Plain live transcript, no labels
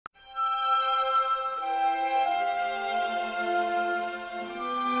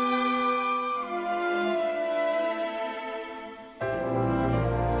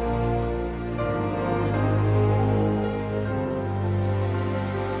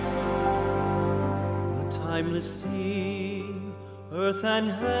timeless theme, earth and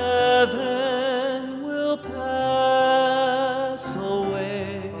heaven will pass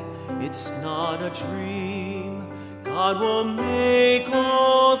away. It's not a dream, God will make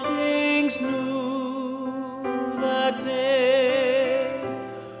all things new that day.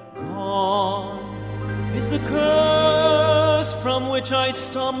 Gone is the curse from which I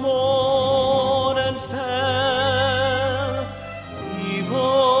stumbled and fell.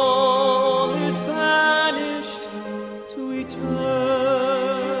 Evil is banished to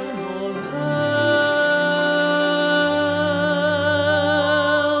eternal hell.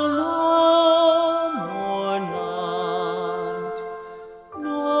 No more night,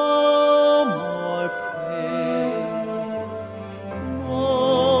 no more pain, no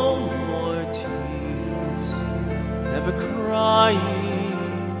more tears, never crying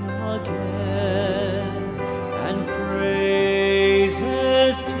again, and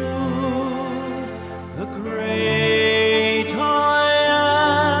praises to the great I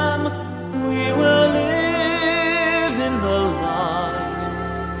am. We will live in the light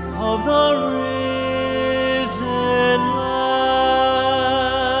of the risen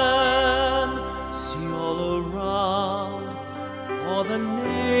Lamb. See all around, all the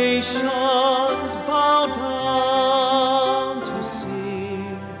nations bow down to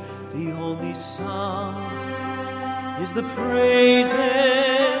sing. The only sound is the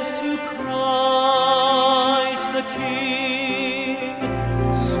praises to Christ the King.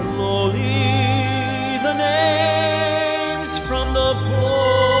 Slowly the names from the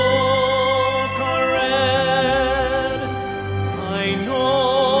book are read. I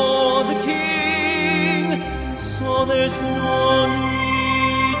know the King, so there's no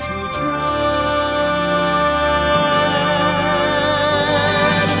need to dread.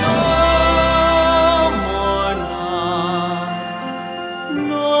 No more night,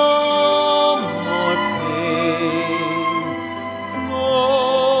 no more pain, no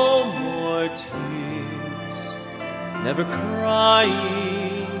more tears, never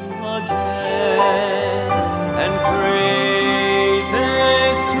crying again, and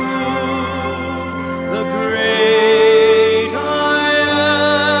praises to the great I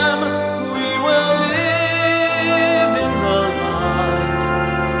am. We will live in the light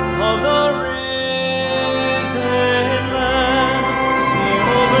of the risen Lamb. See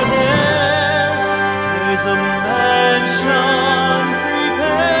over there's a mansion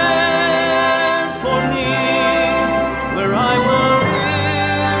prepared for me, where I will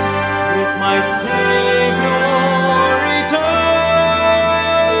live with my Savior eternally.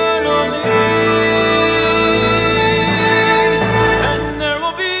 And there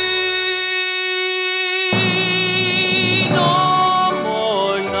will be no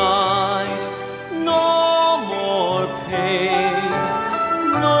more night, no more pain,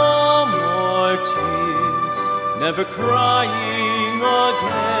 no more tears, never crying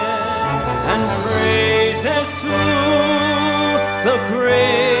again, and praises to the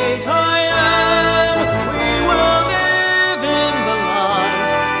great I am. We will live in the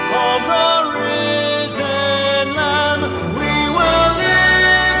light of the risen Lamb. We will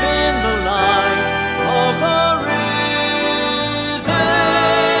live in the light of the risen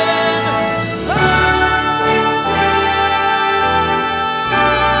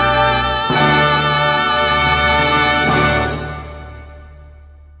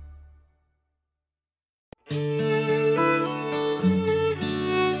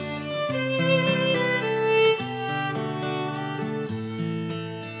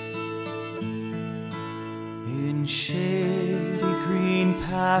In shady green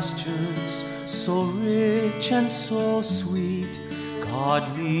pastures, so rich and so sweet,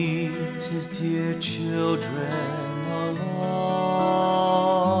 God leads his dear children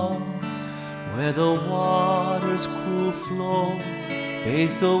along. Where the water's cool flow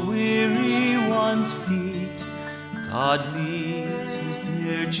bathes the weary one's feet, God leads his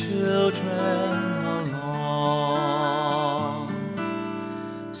dear children along.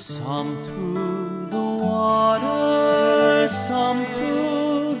 Some through the water, some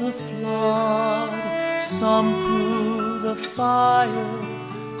through the flood, some through the fire,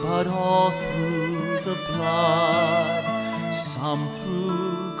 but all through the blood. Some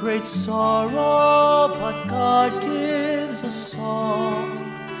through great sorrow, but God gives a song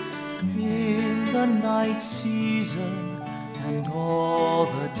in the night season and all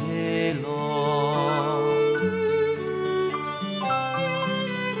the day long.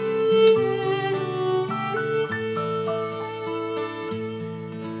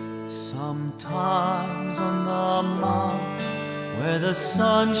 Sometimes on the mount where the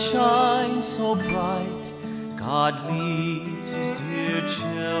sun shines so bright, God leads his dear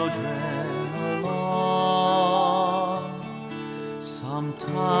children along.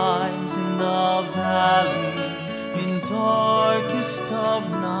 Sometimes in the valley, in darkest of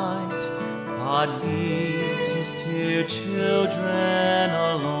night, God leads his dear children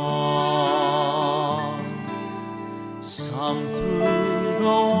along. Some through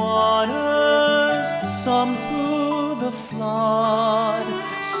the waters, some through the flood,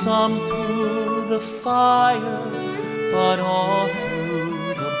 some through the fire, but all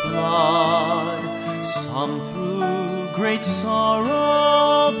through the blood. Some through great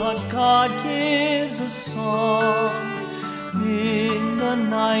sorrow, but God gives a song in the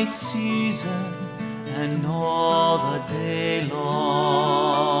night season and all the day long.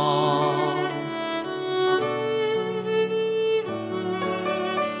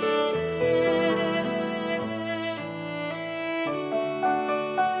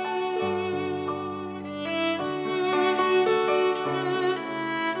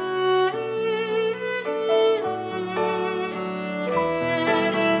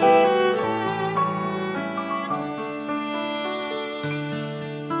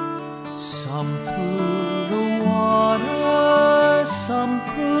 Some through the water, some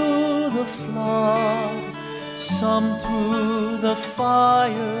through the flood, some through the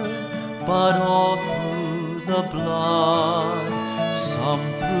fire, but all through the blood. Some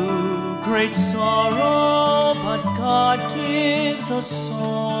through great sorrow, but God gives a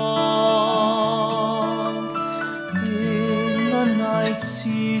song in the night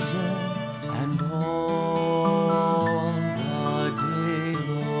season and all the day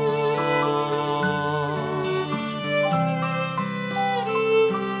long.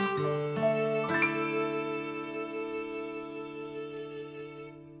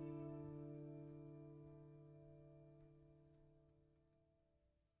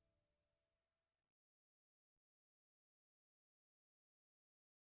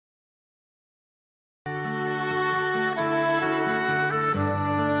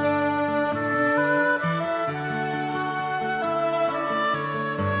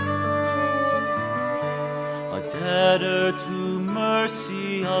 Debtor to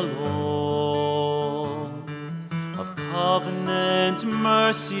mercy alone, of covenant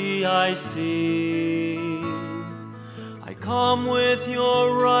mercy I sing. I come with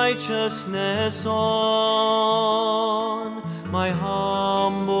your righteousness on, my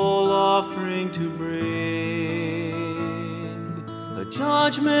humble offering to bring. The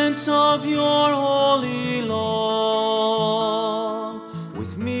judgments of your holy law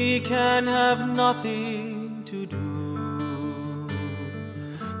with me can have nothing to do.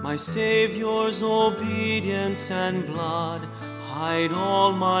 My Savior's obedience and blood hide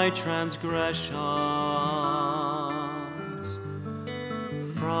all my transgressions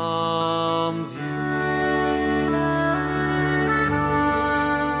from view.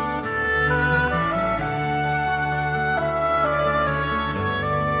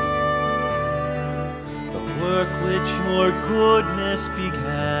 The work which your goodness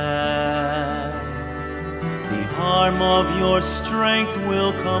began, the arm of your strength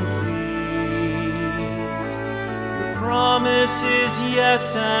will complete. Your promise is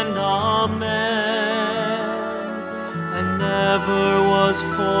yes and amen, and never was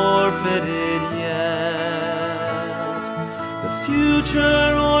forfeited yet. The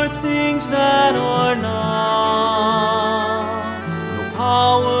future or things that are now, no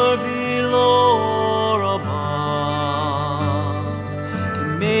power below or above can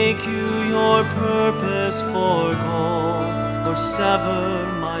make you your purpose forgo or sever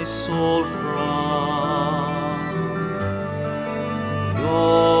my soul from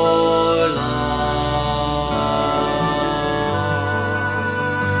your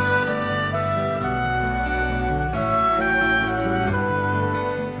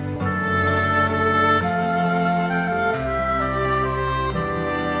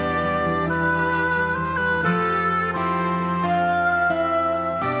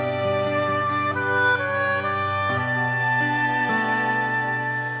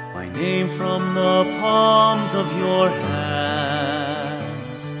name from the palms of your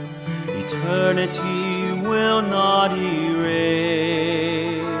hands, eternity will not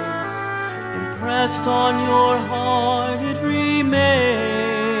erase. Impressed on your heart it remains,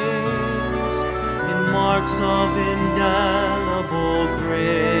 in marks of indelible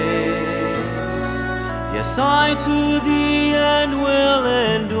grace. Yes, I to the end will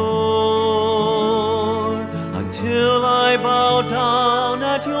endure, until I bow down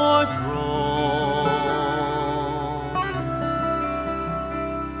at your throne.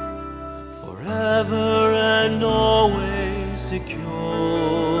 Forever and always secure,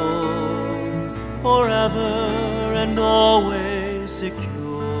 forever and always secure,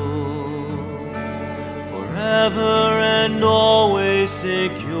 forever and always is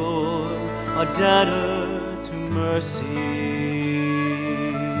secure, a debtor to mercy.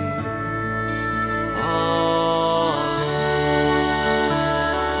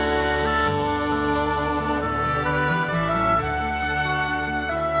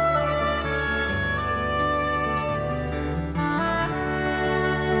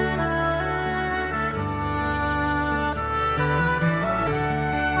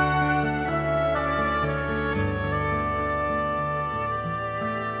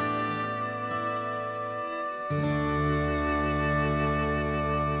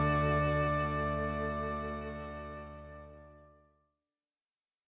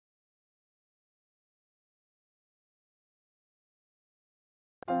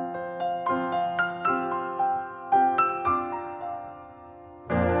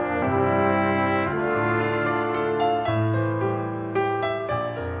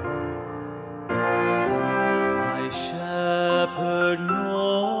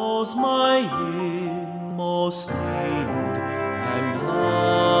 My inmost need, and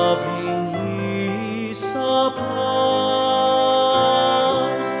lovingly supplies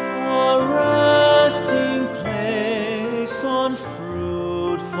a resting place on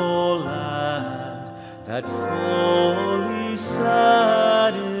fruitful land that fully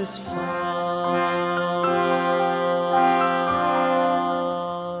satisfies.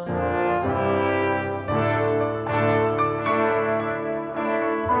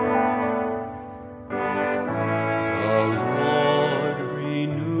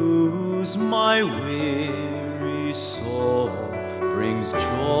 My weary soul brings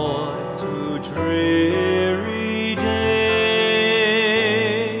joy to dreary days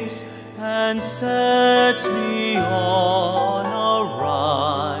and sets me on a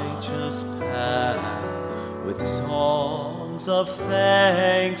righteous path with songs of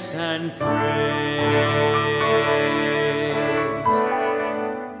thanks and praise.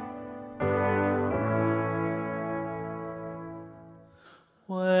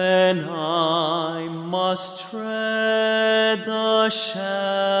 When I must tread the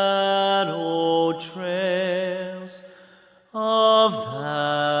shadow trails of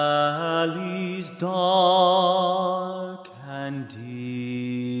valleys dark and deep,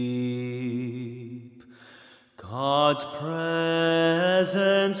 God's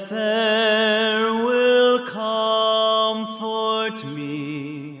presence there will comfort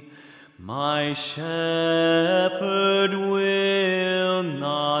me. My shepherd will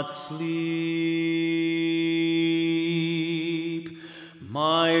not sleep.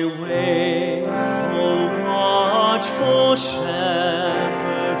 My wakeful, watchful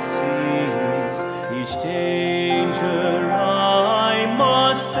shepherd sees each danger I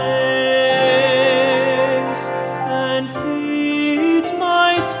must face, and feeds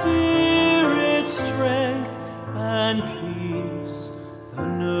my spirit strength and peace, the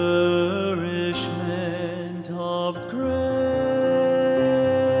nourishment of grace.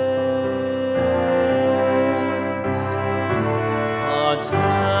 God's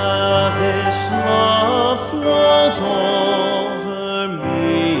lavish love flows over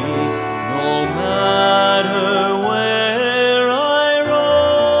me, no matter where I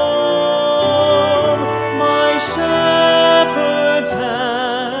roam. My shepherd's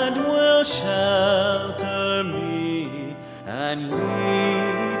hand will shelter me and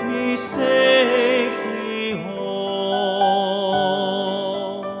lead me safely home.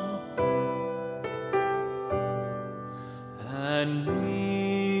 And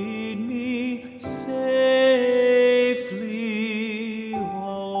lead me safely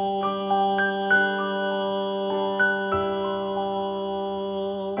home.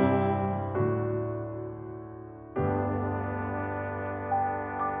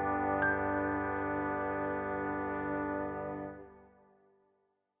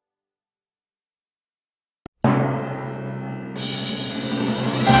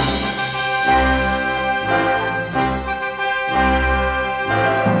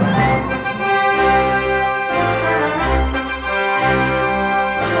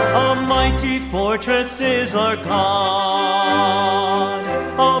 A mighty fortress is our God,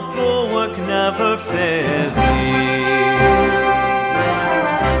 a bulwark never failing.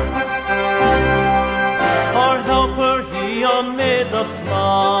 Our helper, he amid the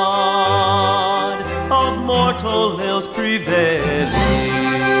flood of mortal ills prevailing.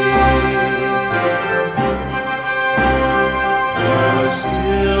 For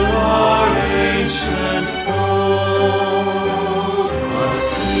still our ancient foe does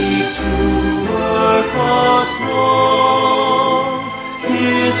seek to work us wrong.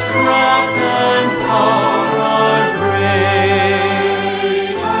 His craft and power are great.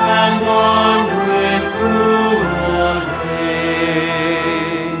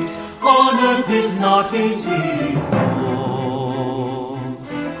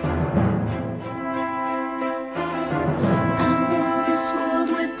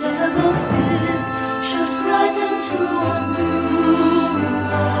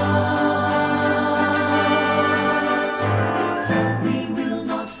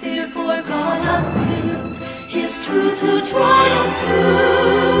 triumph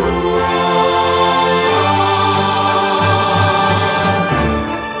through us.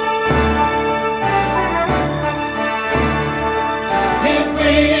 Did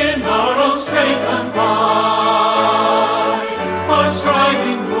we in our own strength confide, our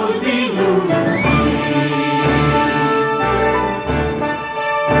striving would be losing.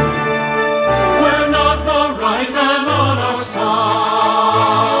 We're not the right man on our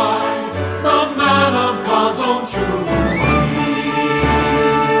side, the man of God's own choosing.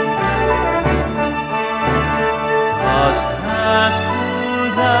 Just ask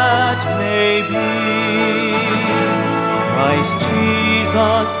who that may be. Christ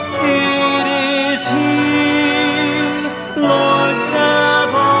Jesus, it is He. Lord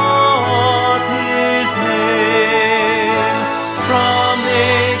Sabaoth, His name. From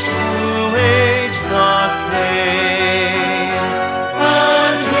age to age the same.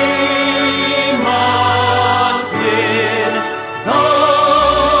 And He must win the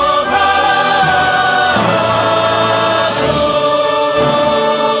battle.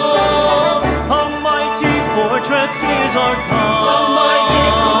 A mighty fortress is our God. A mighty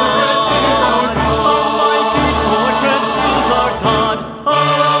fortress is our God. A mighty fortress is our God. A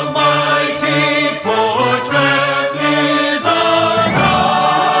mighty fortress is our God.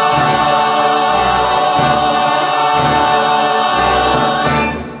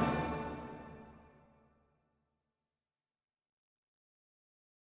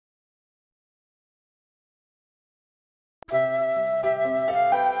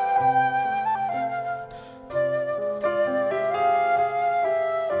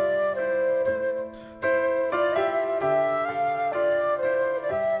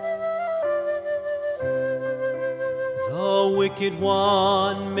 The wicked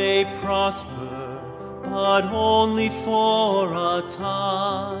one may prosper, but only for a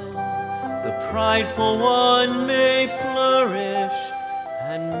time. The prideful one may flourish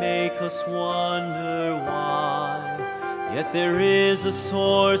and make us wonder why. Yet there is a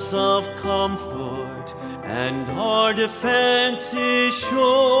source of comfort, and our defense is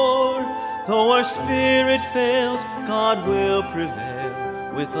sure. Though our spirit fails, God will prevail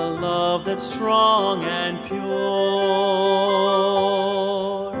with a love that's strong and pure.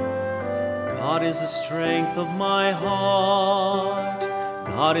 God is the strength of my heart.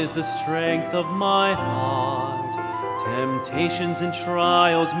 God is the strength of my heart. Temptations and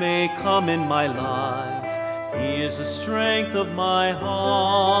trials may come in my life. He is the strength of my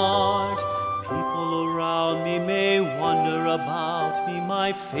heart. People around me may wonder about me.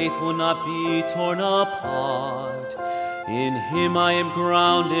 My faith will not be torn apart. In Him I am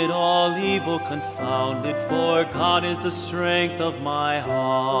grounded, all evil confounded, for God is the strength of my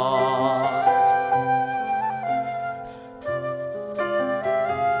heart.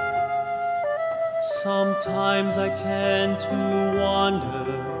 Sometimes I tend to wander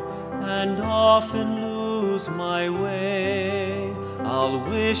and often lose my way. I'll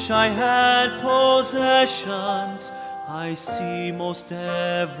wish I had possessions I see most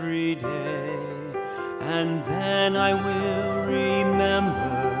every day. And then I will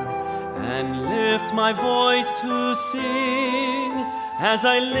remember and lift my voice to sing, as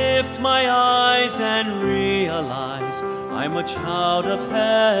I lift my eyes and realize I'm a child of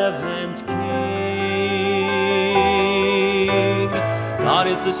heaven's King. God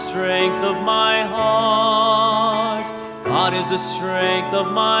is the strength of my heart. God is the strength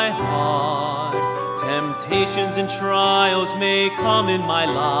of my heart. Temptations and trials may come in my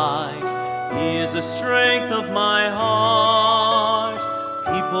life. He is the strength of my heart.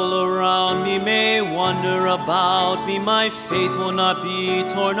 People around me may wonder about me. My faith will not be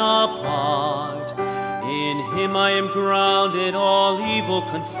torn apart. In Him I am grounded, all evil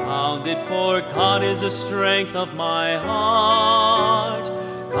confounded, for God is the strength of my heart.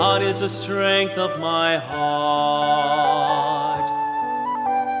 God is the strength of my heart.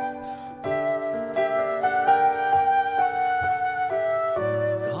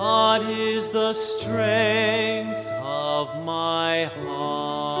 God is the strength of my heart.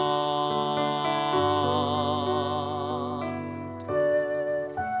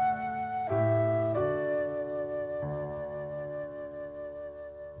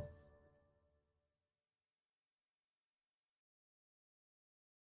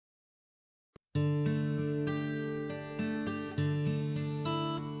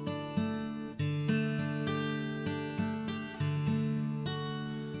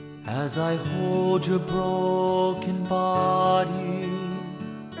 As I hold your broken body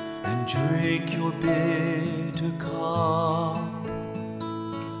and drink your bitter cup,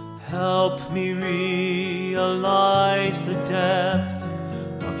 help me realize the depth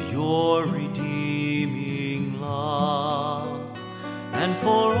of your redeeming love.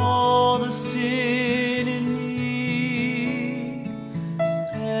 for all the sin in me,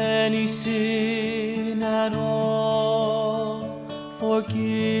 any sin at all,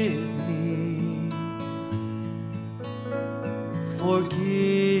 forgive me,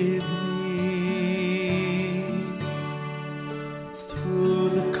 forgive me. Through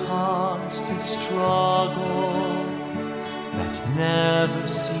the constant struggle that never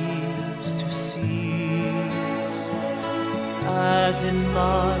seems to cease, as in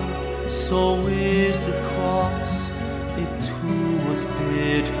life, so is the cross, it too was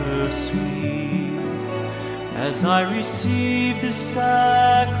bittersweet. As I receive this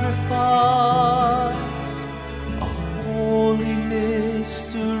sacrifice, a holy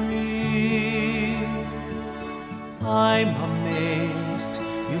mystery, I'm amazed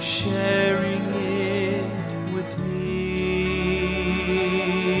you're sharing it with me.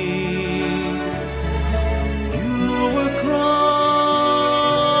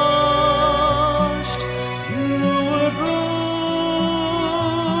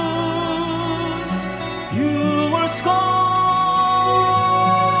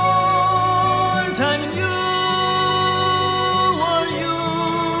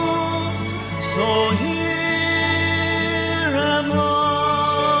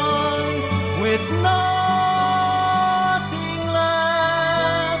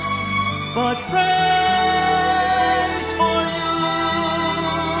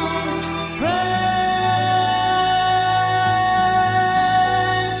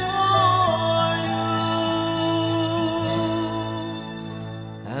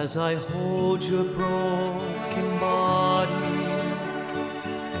 As I hold your broken body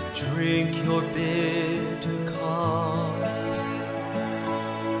and drink your bitter cup,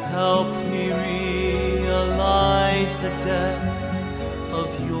 help me realize the depth of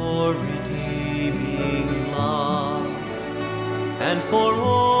your redeeming love, and for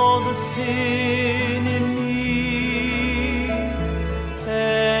all the sin in me,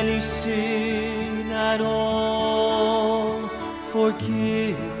 any sin at all,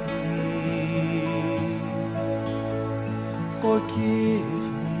 forgive. Forgive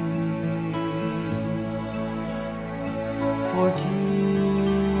me, forgive me.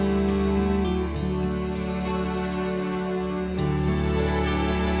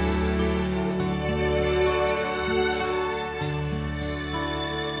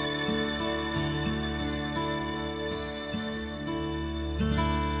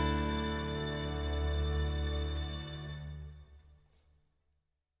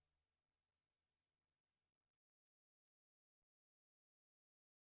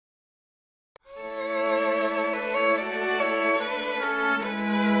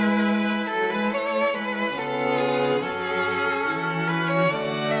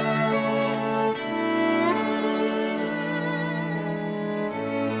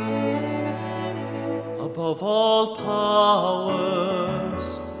 Above all powers,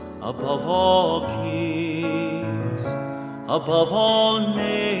 above all kings, above all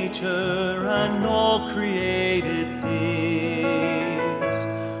nature and all created things,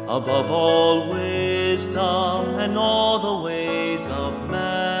 above all wisdom and all the ways of man,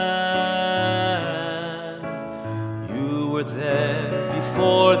 you were there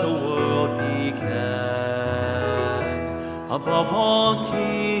before the world began. Above all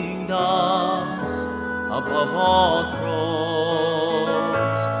kingdoms, above all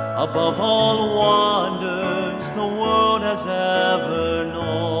thrones, above all wonders the world has ever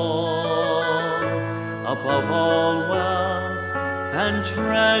known, above all wealth and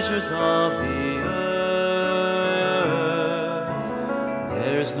treasures of the earth,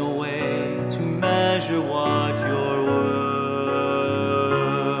 there's no way to measure what you're worth.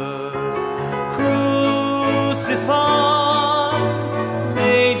 Crucified,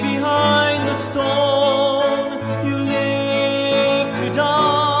 laid behind the stone, you live to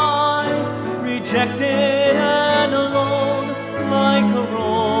die, rejected and alone, like a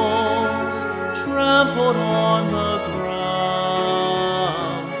rose trampled on the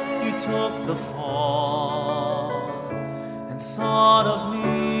ground. You took the fall and thought of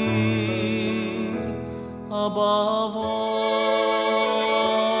me above all.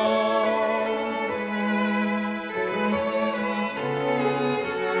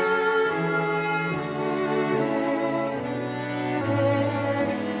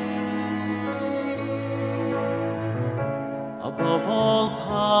 Above all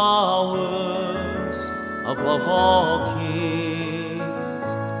powers, above all kings,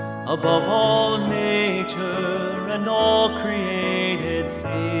 above all nature and all created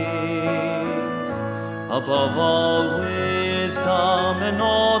things, above all wisdom and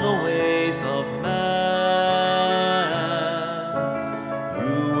all the ways of man,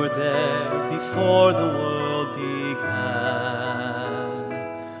 there before the world began.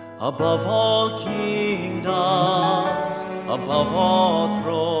 Above all kingdoms, above all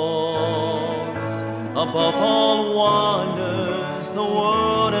thrones, above all wonders the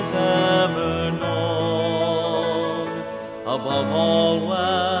world has ever known, above all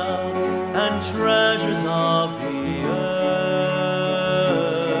wealth and treasures of the earth,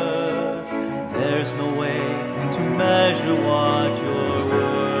 there's no way to measure what you're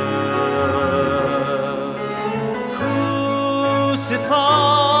worth.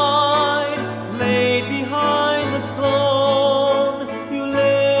 Crucified, laid behind the stone, you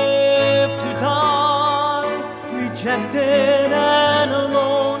live to die, rejected and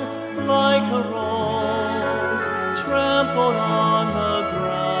alone, like a rose trampled on the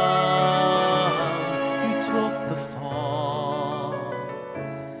ground. You took the fall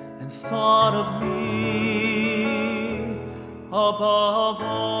and thought of me above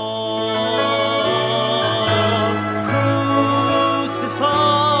all.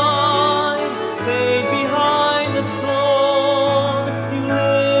 Crucified, laid behind the stone, you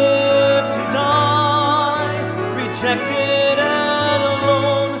live to die, rejected and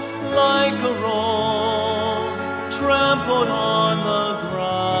alone, like a rose trampled on the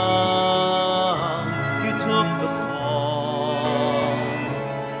ground. You took the fall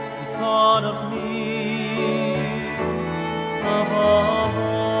and thought of me above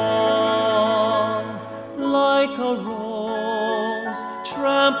all, like a rose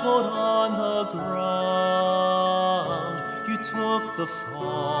trampled on the ground. You took the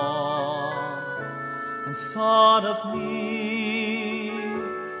fall and thought of me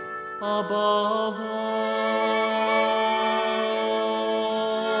above all.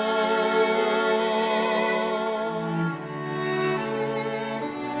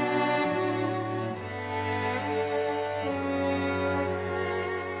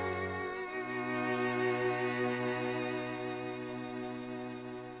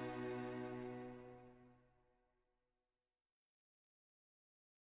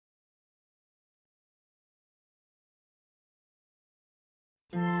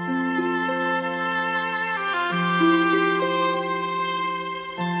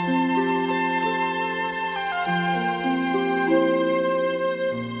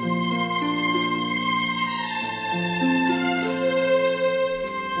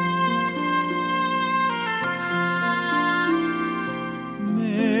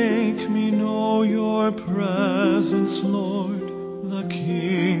 Make me know your presence, Lord, the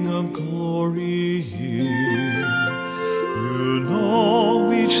King of glory here. You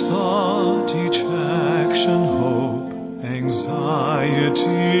know each thought, each action, hope, anxiety,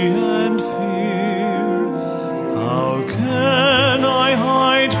 and fear. How can I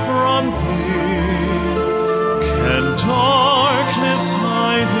hide from thee? Can darkness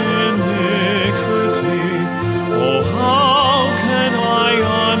hide iniquity? Oh, how can I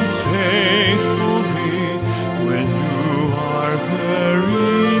unfaithful be when you are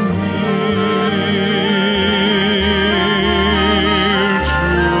very near to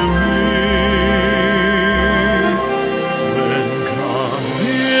me? When God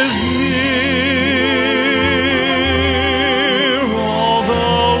is near, all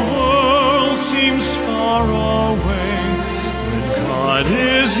the world seems far away. When God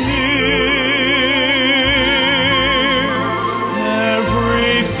is near,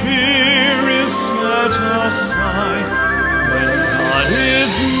 every fear is set aside. When God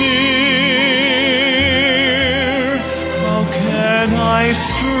is near, how can I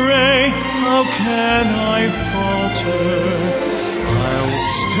stray? How can I falter? I'll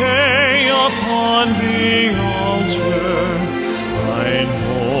stay upon the altar. I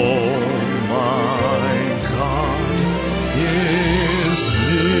know my God is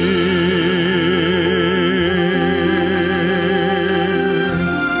near.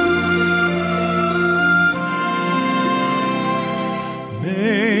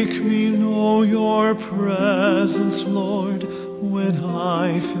 Make me know your presence, Lord, when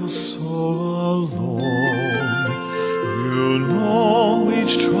I feel so alone. You know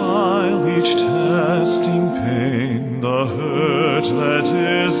each trial, each testing pain, the hurt that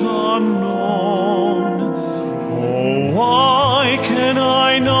is unknown. Oh, why can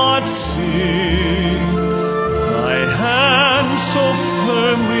I not see thy hand so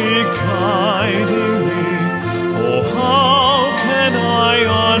firmly guiding me? Oh, how can I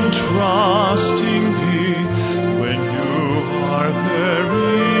untrusting be when you are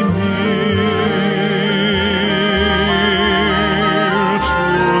very near to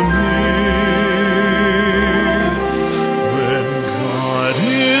me? When God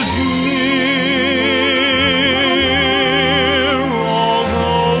is near, all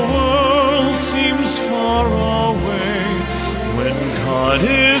the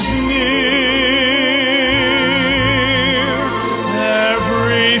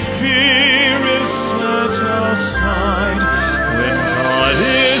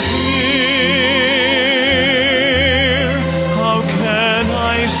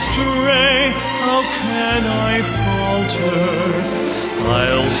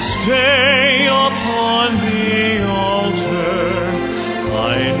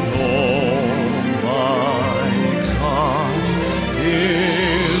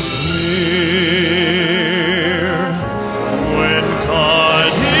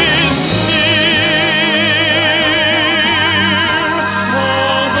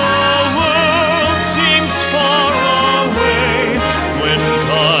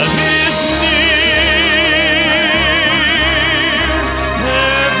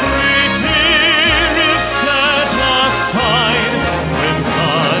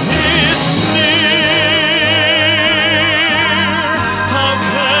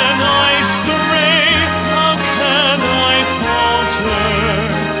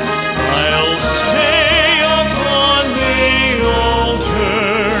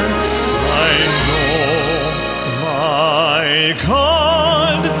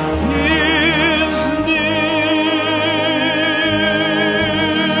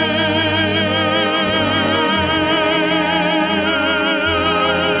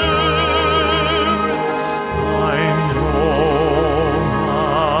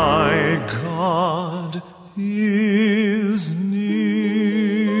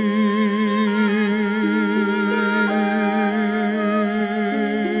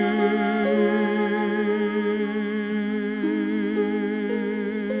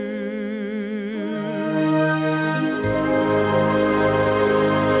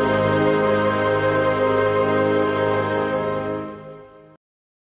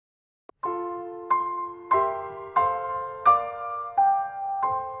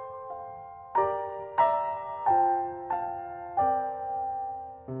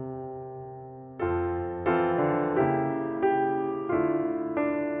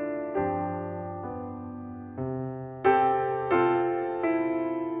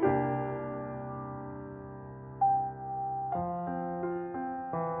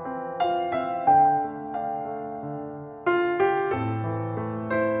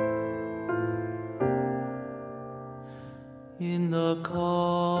the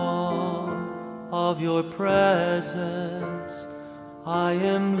calm of your presence, I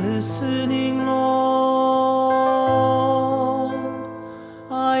am listening, Lord.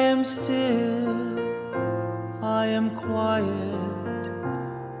 I am still, I am quiet,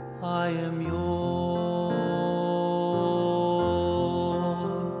 I am yours.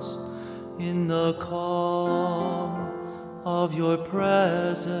 In the calm of your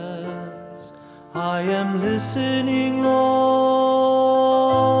presence, I am listening, Lord.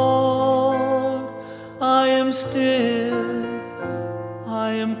 I am still,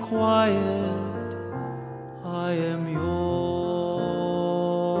 I am quiet, I am yours.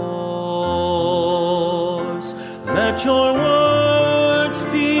 Let your word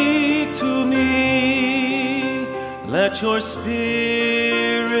speak to me. Let your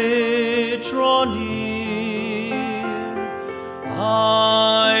spirit draw near.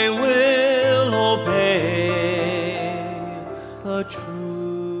 I will obey the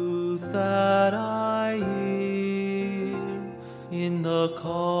truth that I hear. In the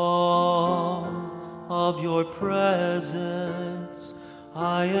calm of your presence,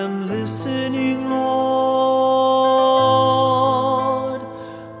 I am listening, Lord.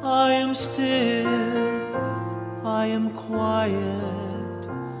 I am still, I am quiet,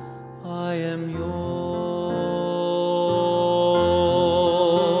 I am yours.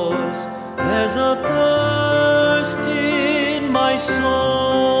 There's a thirst in my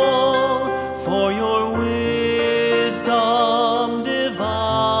soul for your wisdom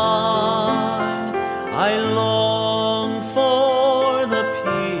divine. I long for the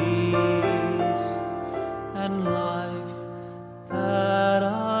peace and life that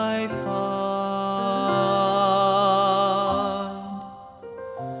I find.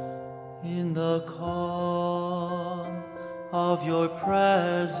 In the calm of your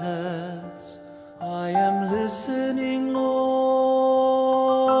presence, I am listening, Lord.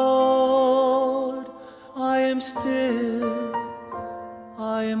 I am still,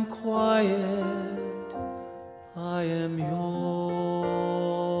 I am quiet, I am yours.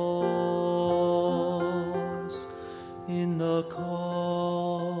 In the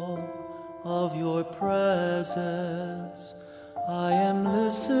calm of your presence, I am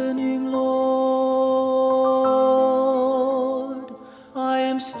listening, Lord. I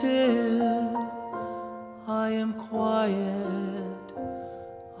am still, I am quiet,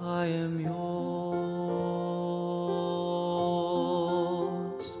 I am yours.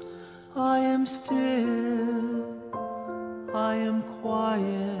 I am still, I am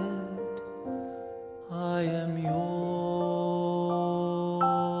quiet, I am yours.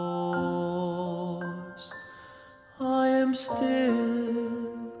 I am still,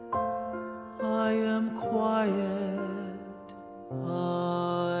 I am quiet,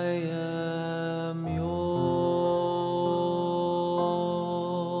 I am yours.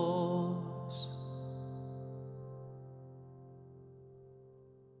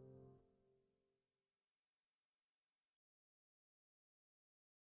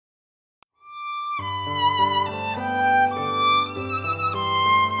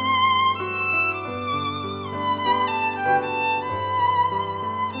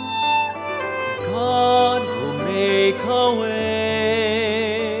 God will make a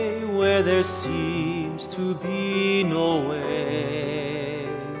way where there seems to be no way.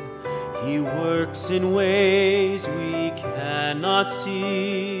 He works in ways we cannot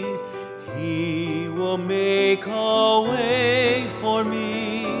see. He will make a way for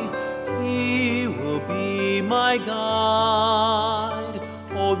me. He will be my guide,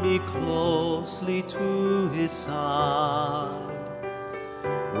 hold me closely to his side.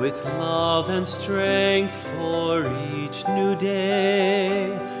 With love and strength for each new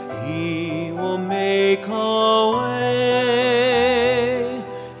day, he will make a way.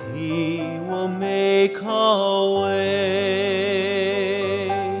 He will make a way.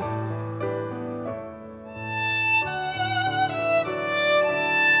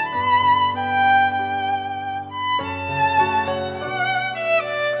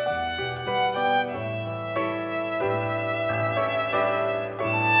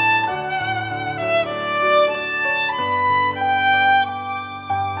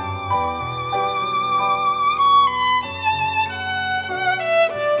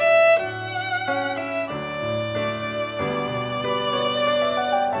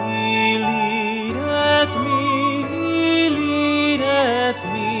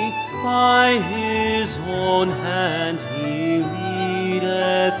 By his own hand he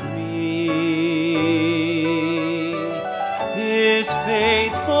leadeth me. His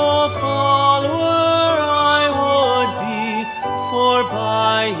faithful follower I would be, for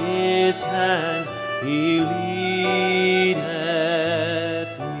by his hand he leadeth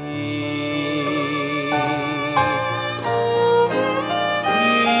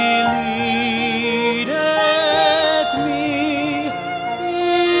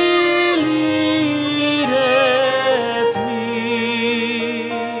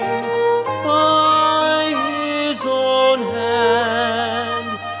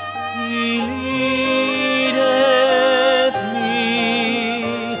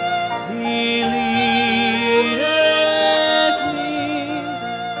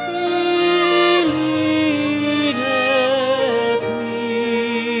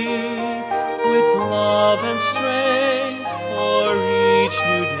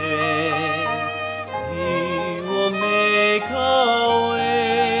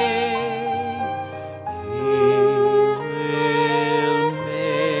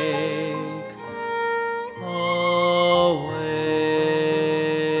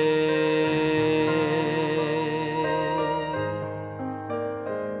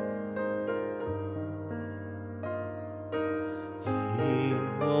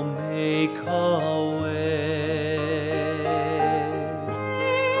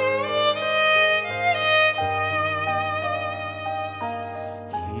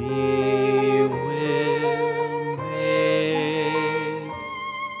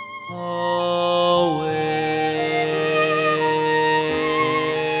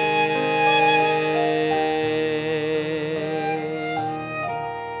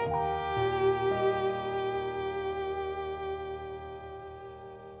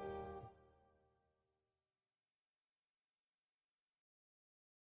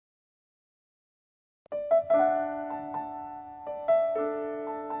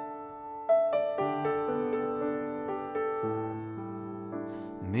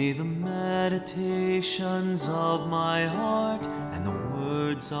May the meditations of my heart and the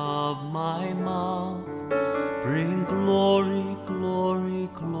words of my mouth bring glory, glory,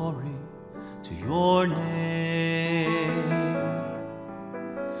 glory to your name.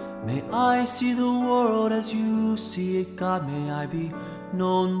 May I see the world as you see it, God. May I be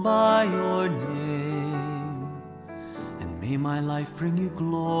known by your name. And may my life bring you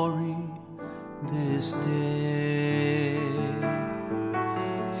glory this day.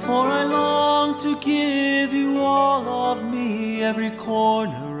 For I long to give you all of me, every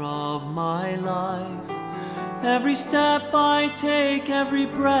corner of my life. Every step I take, every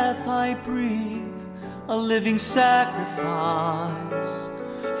breath I breathe, a living sacrifice.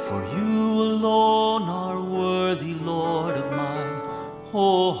 For you alone are worthy, Lord, of my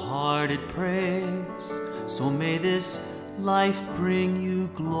wholehearted praise. So may this life bring you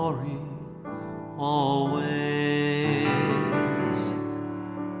glory always.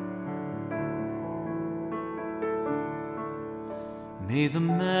 May the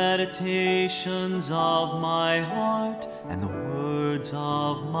meditations of my heart and the words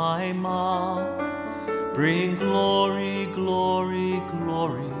of my mouth bring glory, glory,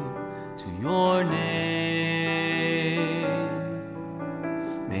 glory to your name.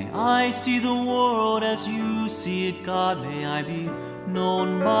 May I see the world as you see it, God. May I be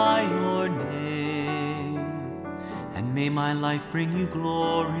known by your name. And may my life bring you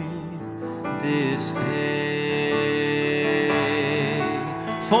glory this day.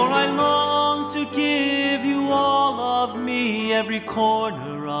 For I long to give you all of me, every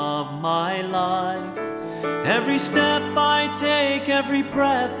corner of my life. Every step I take, every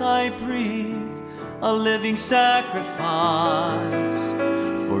breath I breathe, a living sacrifice.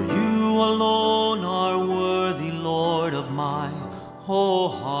 For you alone are worthy, Lord, of my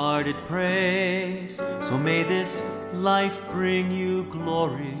wholehearted praise. So may this life bring you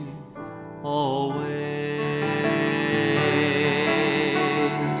glory always.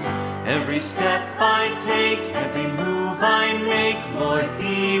 Every step I take, every move I make, Lord,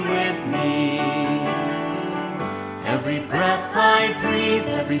 be with me. Every breath I breathe,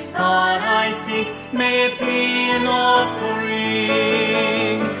 every thought I think, may it be an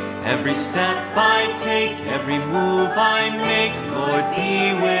offering. Every step I take, every move I make, Lord,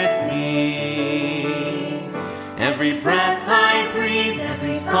 be with me. Every breath I breathe,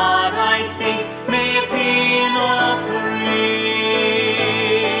 every thought I think, may it be an offering.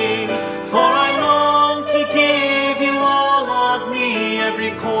 For I long to give you all of me,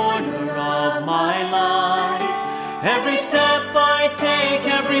 every corner of my life. Every step I take,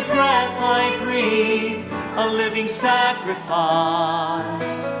 every breath I breathe, a living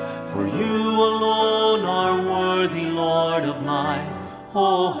sacrifice. For you alone are worthy, Lord, of my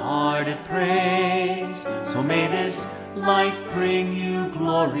wholehearted praise. So may this life bring you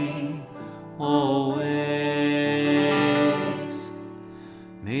glory always.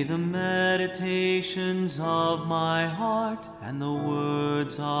 May the meditations of my heart and the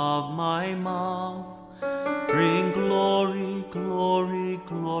words of my mouth bring glory, glory,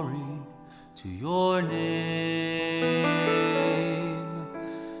 glory to your name.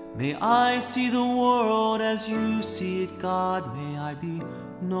 May I see the world as you see it, God. May I be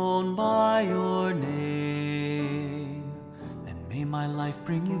known by your name. And may my life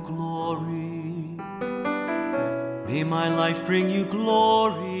bring you glory. May my life bring you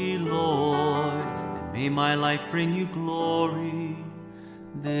glory, Lord. And may my life bring you glory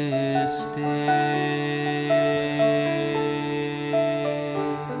this day.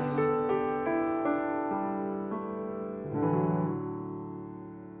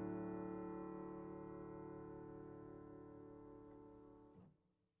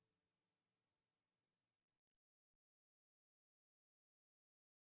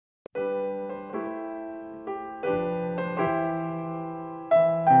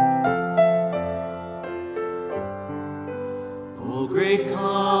 O great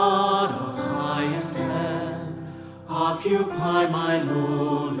God of highest heaven, occupy my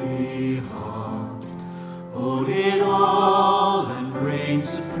lowly heart. Hold it all and reign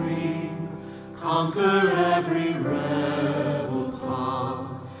supreme, conquer every rebel power.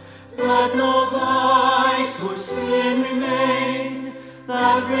 Let no vice or sin remain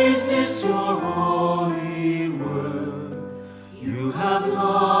that resists your holy word. You have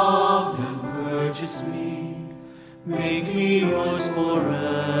loved and purchased me, make me yours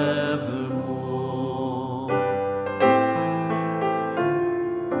forevermore.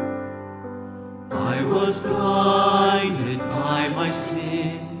 I was blinded by my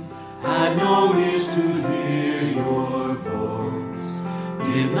sin, had no ears to hear your voice,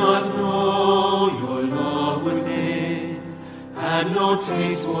 did not know your love within, had had no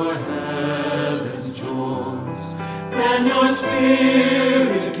taste for heaven's joys. Then your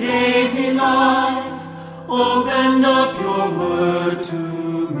Spirit gave me life. Opened up your word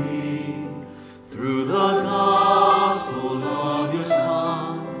to me. Through the gospel of your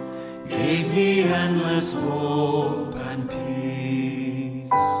Son, gave me endless hope and peace.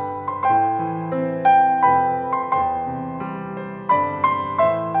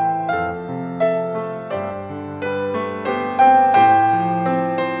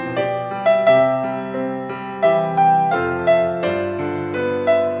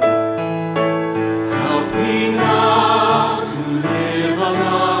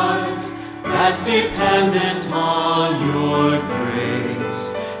 Dependent on your grace,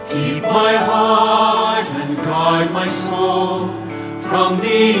 keep my heart and guard my soul from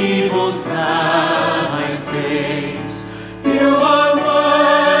the evils that I face. You are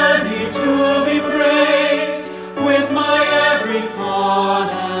worthy to be praised with my every thought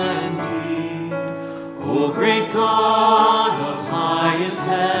and deed. O great God of highest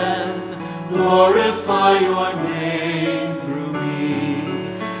heaven, glorify your name through me.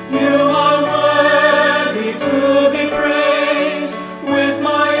 You are to be praised with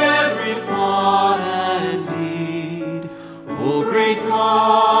my every thought and deed. O great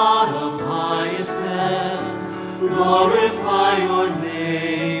God of highest heaven, glorify your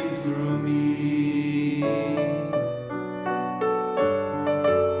name through me.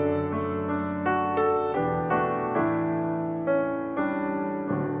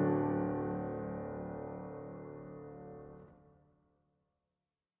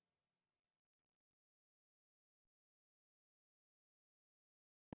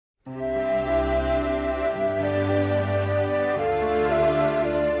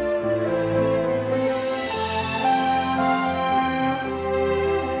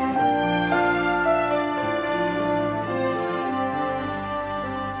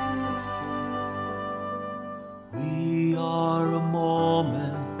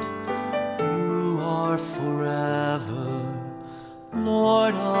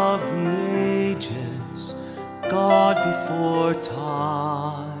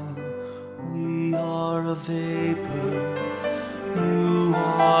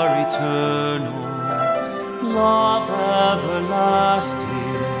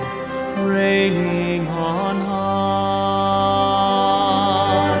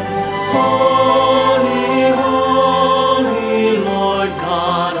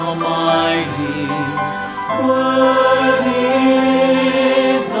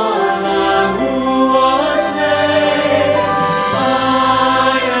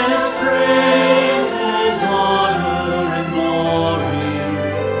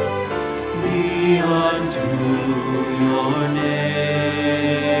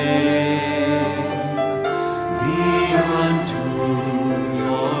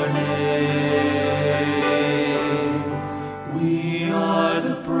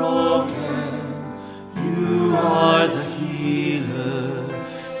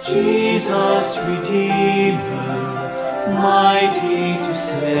 Jesus, Redeemer, mighty to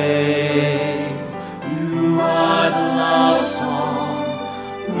save. You are the love song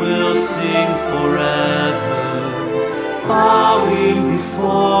we'll sing forever, bowing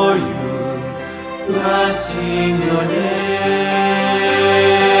before you, blessing your name.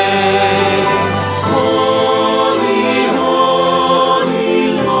 Holy, holy,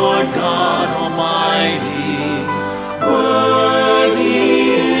 Lord God Almighty, worthy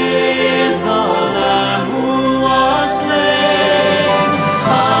is the Lamb who was slain.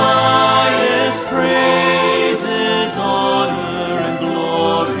 Highest praises, honor, and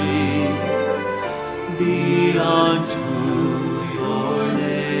glory be unto your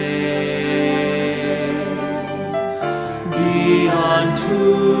name. Be unto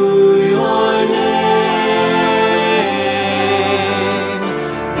your name.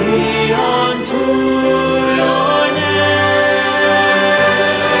 Be unto your name.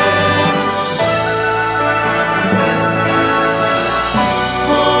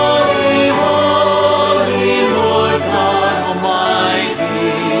 Holy, holy, Lord God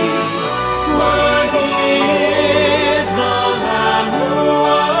Almighty, worthy is the Lamb who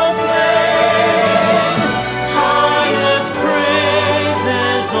was slain. Highest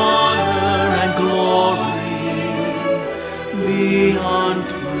praises, honor, and glory be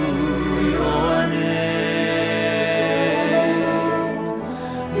unto your name.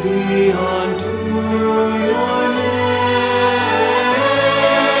 Be unto your name.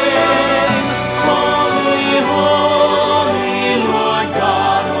 Holy, holy, Lord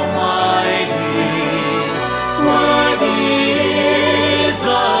God Almighty, worthy is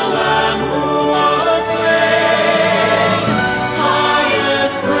the Lamb who was slain.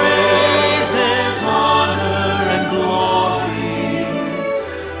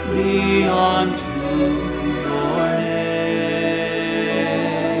 be unto your name,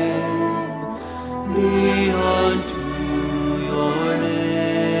 be unto your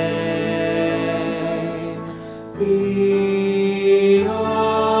name, be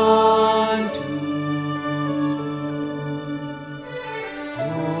unto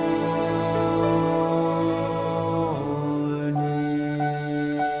your name,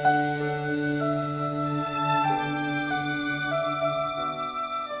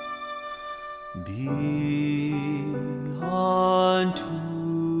 be unto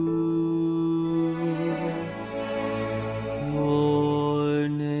your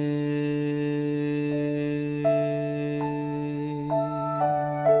name.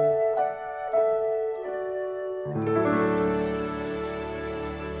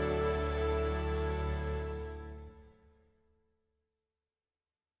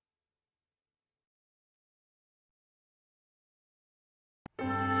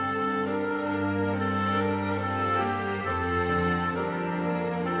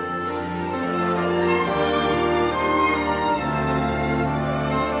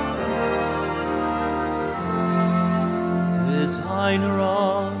 Designer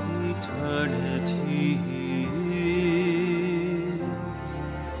of eternities,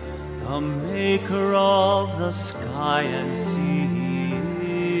 the maker of the sky and seas,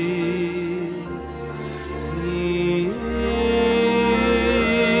 He is,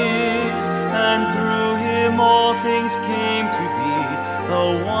 and through Him all things came to be, the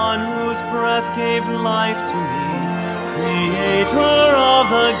one whose breath gave life to me, Creator of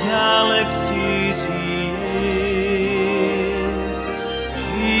the galaxies, He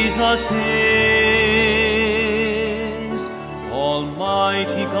Jesus is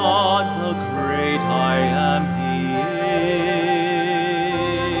Almighty God, the great I am. He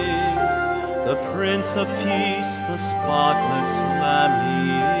is the Prince of Peace, the spotless Lamb. He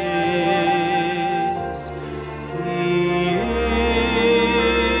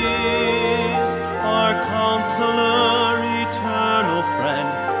is our Counselor, eternal friend,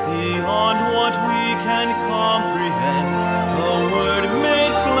 beyond what we can comprehend. The Word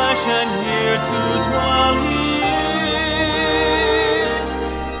made flesh and here to dwell, He is.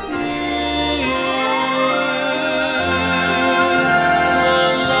 He is the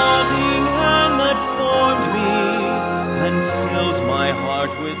loving hand that formed me and fills my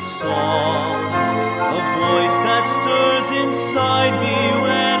heart with song, the voice that stirs inside me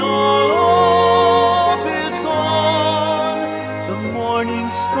when all hope is gone, the morning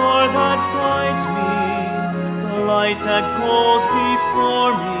star that guides me, the light that goes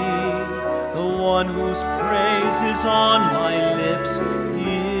before me, the one whose praise is on my lips.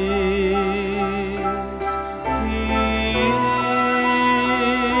 He is. He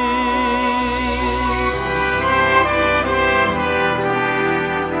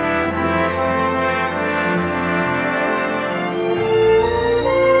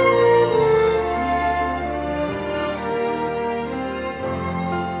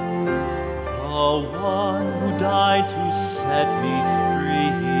the one who died to set me free,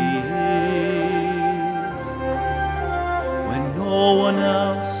 when no one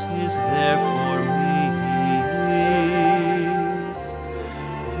else is there for me.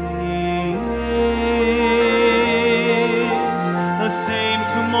 He is the same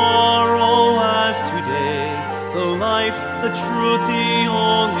tomorrow as today, the life, the truth, the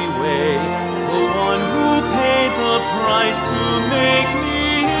only way, the one who paid the price to make me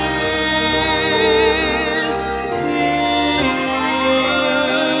his. He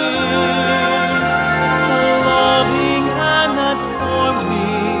is the loving hand that formed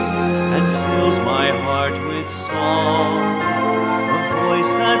me and fills my heart with song, the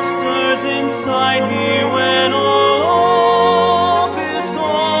voice that stirs inside me when all hope is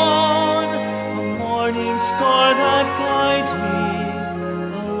gone, the morning star that guides me,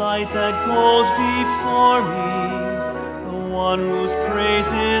 the light that goes before me, the one whose praise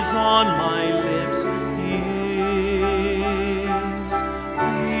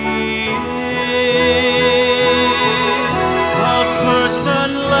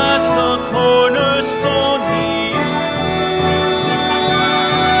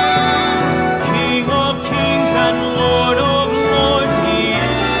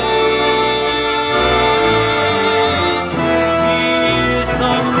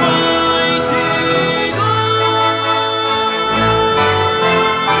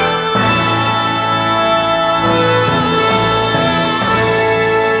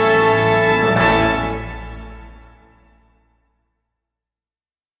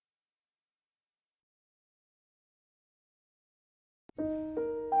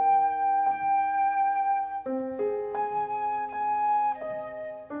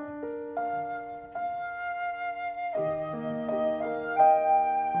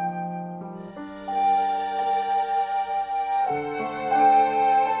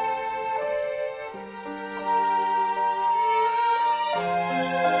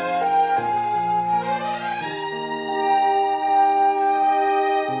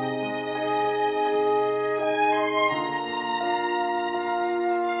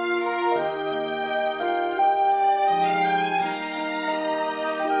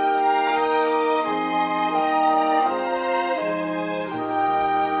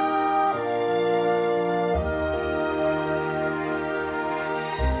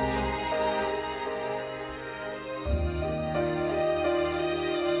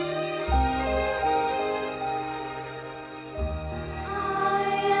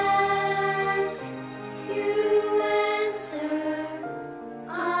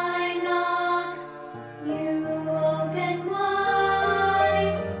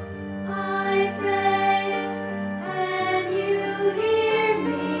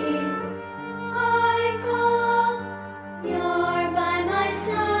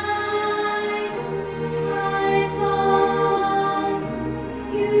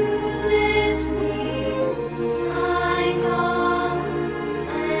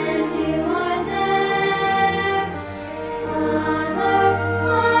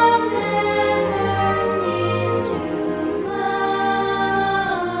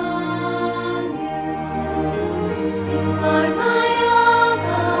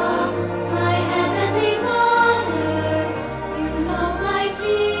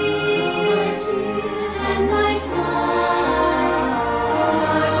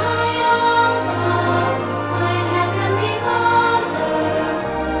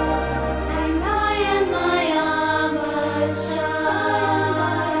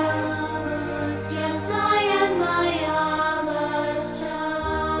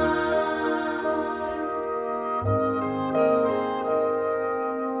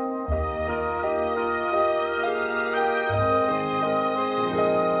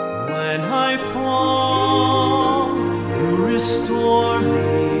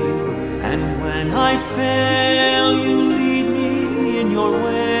I fail, you lead me in your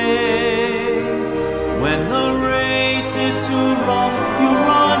way. When the race is too rough, you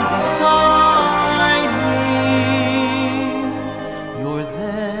run beside me. You're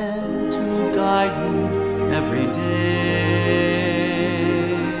there to guide me every day.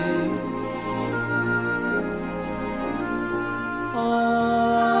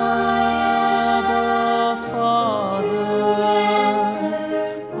 Abba, Father.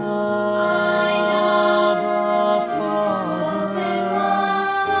 Abba, Father.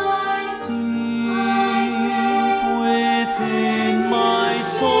 Deep within my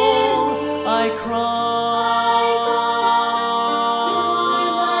soul, I cry.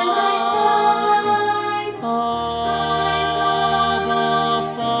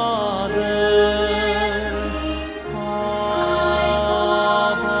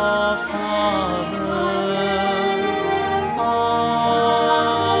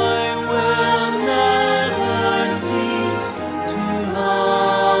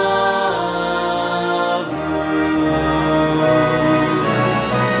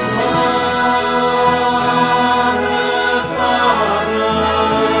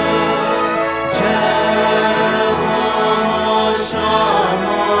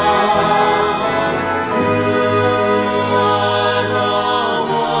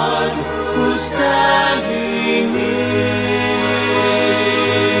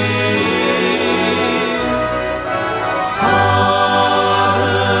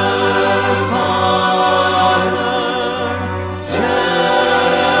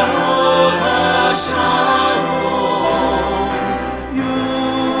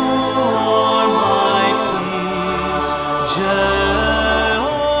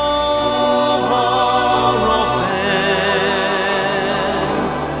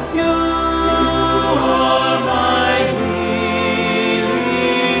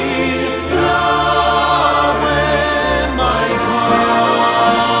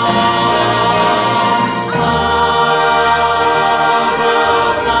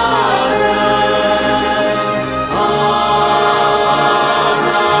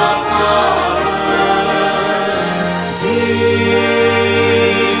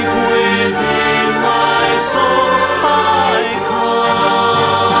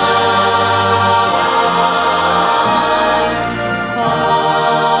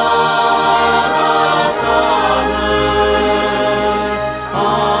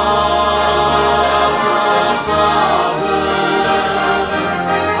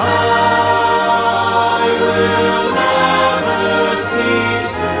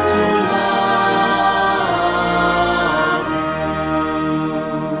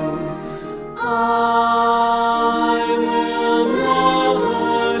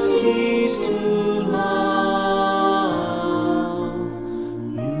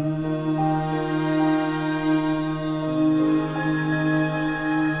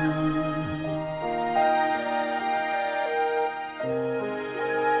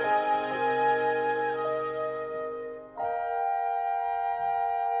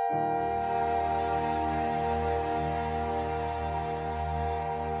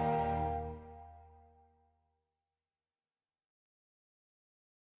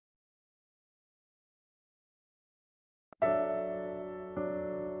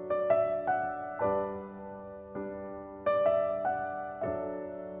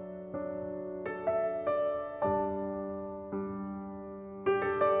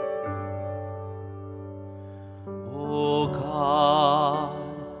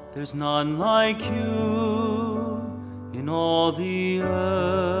 There's none like you in all the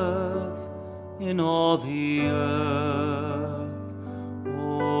earth, in all the earth.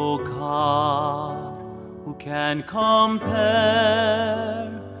 O God, who can compare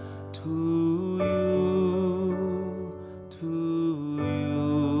to you, to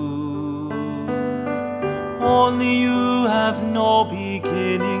you? Only you have no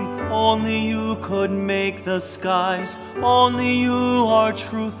beginning, only you could make the skies, only you are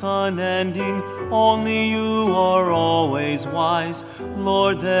truth unending, only you are always wise.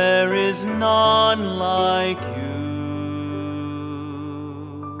 Lord, there is none like you.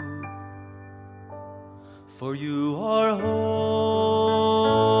 For you are holy,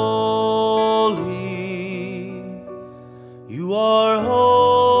 you are holy,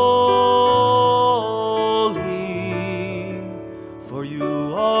 for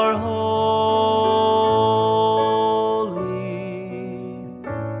you are holy.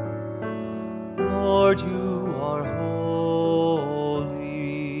 Lord, you are holy.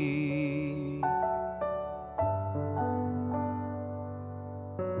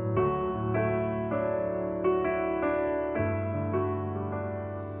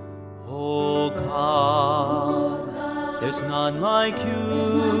 There's none like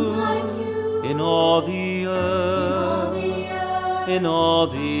you in all the earth, in all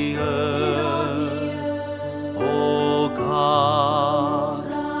the earth. O God,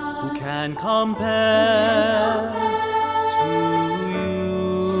 who can compare to you?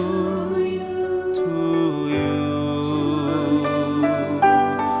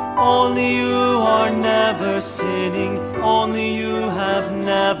 Only you are never sinning, only you have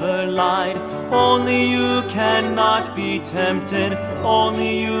never lied, only you cannot be tempted,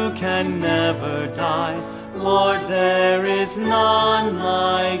 only you can never die. Lord, there is none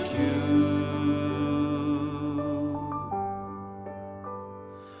like you.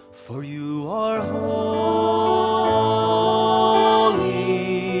 For you are holy,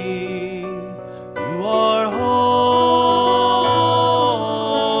 you are holy,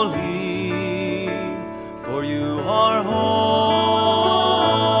 for you are holy.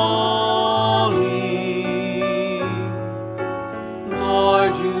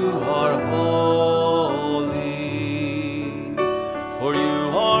 Lord, you are holy, for you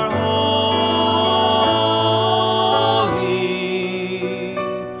are holy.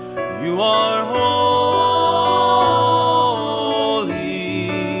 You are holy,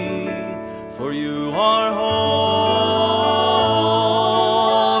 for you are holy.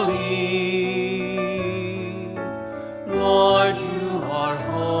 Lord, you are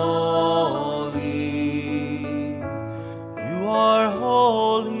holy. You are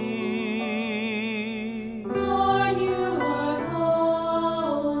holy. Lord, you are holy.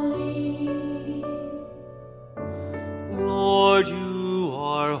 Lord, you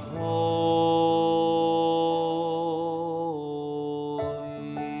are holy.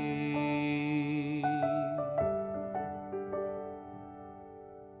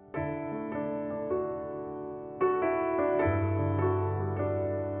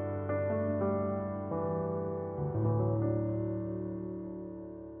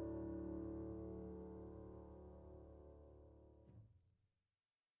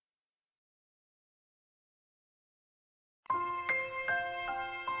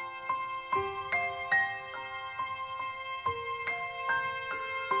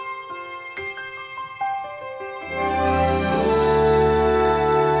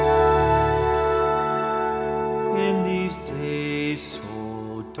 In these days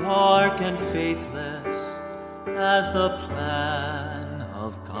so dark and faithless, as the plan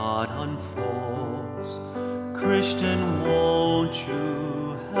of God unfolds, Christian, won't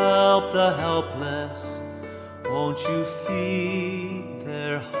you help the helpless? Won't you feed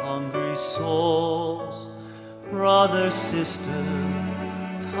their hungry souls? Brother, sister,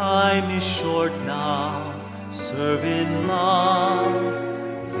 time is short now. Serve in love,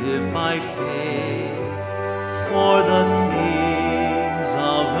 live by faith. For the things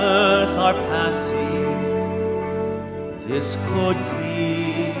of earth are passing. This could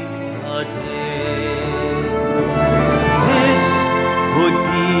be a day. This could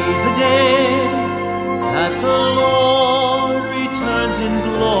be the day that the Lord returns in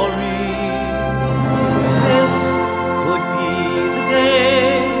glory. This could be the day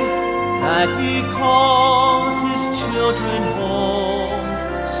that He calls His children home.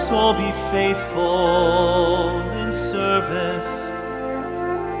 So be faithful in service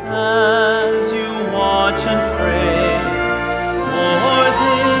as you watch and pray. For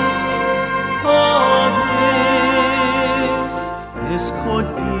this, oh this could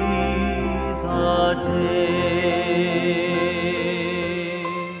be the day.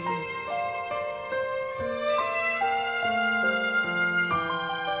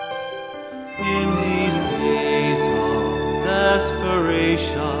 In these days of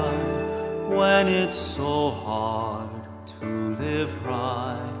desperation, when it's so hard to live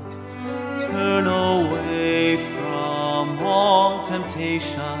right, turn away from all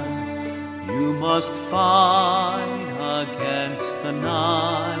temptation. You must fight against the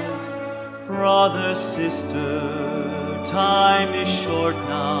night. Brother, sister, time is short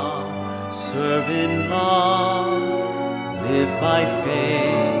now. Serve in love, live by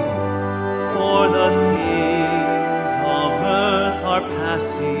faith. For the things of earth are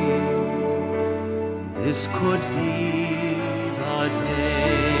passing. This could be the day.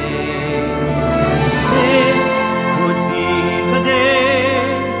 This could be the day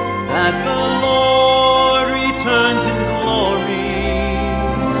that the Lord returns in glory.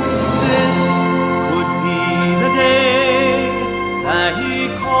 This could be the day that He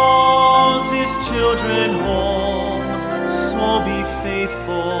calls His children home. So be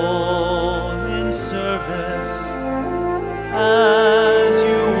faithful in service as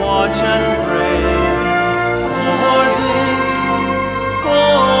you watch and pray. For this,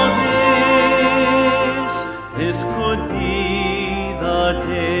 oh this could be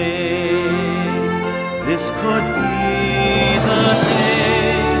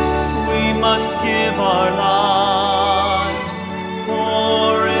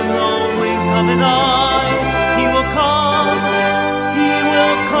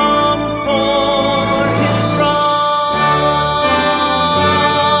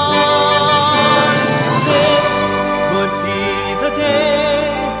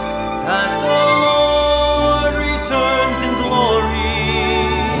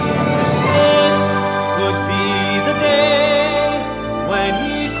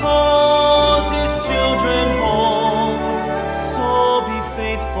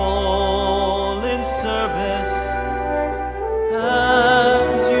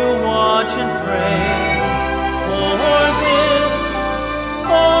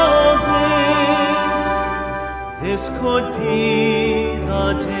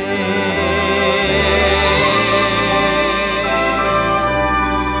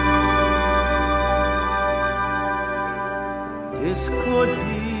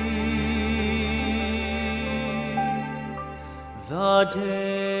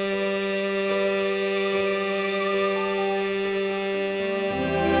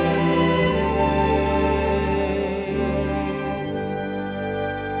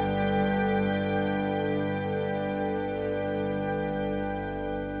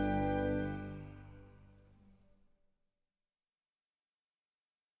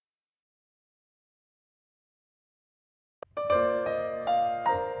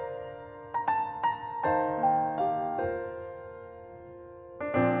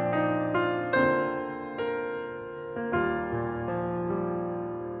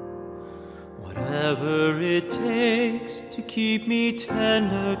Whatever it takes to keep me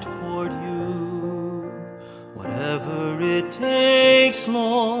tender toward you, whatever it takes,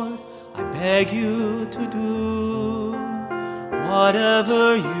 Lord, I beg you to do.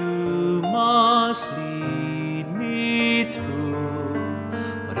 Whatever you must lead me through,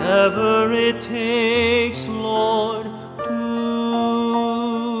 whatever it takes, Lord, do.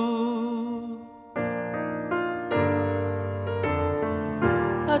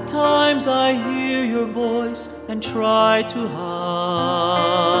 At times I hear your voice and try to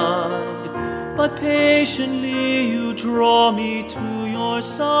hide, but patiently you draw me to your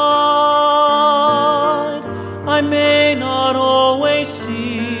side. I may not always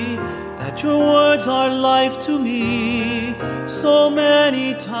see that your words are life to me. So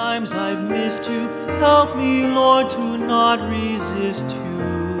many times I've missed you. Help me, Lord, to not resist you.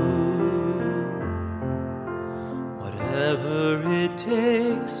 Whatever it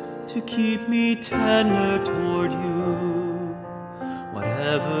takes to keep me tender toward you,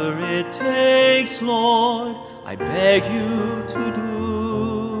 whatever it takes, Lord, I beg you to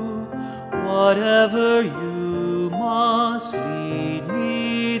do. Whatever you must lead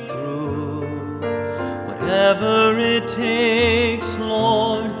me through, whatever it takes,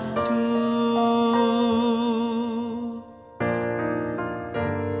 Lord, do.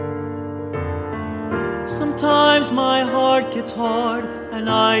 Sometimes my heart gets hard and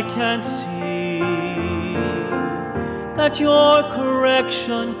I can't see that your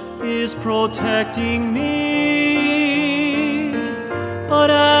correction is protecting me. But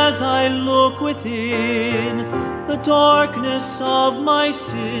as I look within, the darkness of my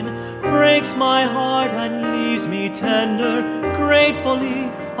sin breaks my heart and leaves me tender. Gratefully,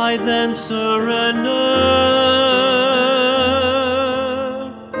 I then surrender.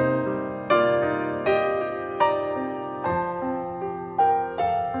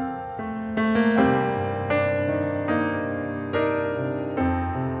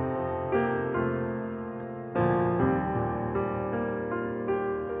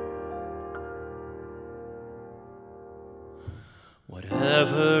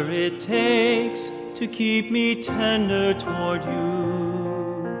 Whatever it takes to keep me tender toward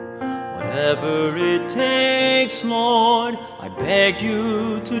you, whatever it takes, Lord, I beg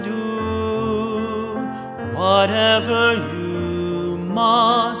you to do. Whatever you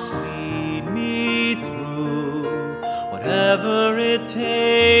must lead me through, whatever it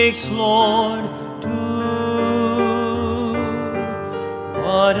takes, Lord, do.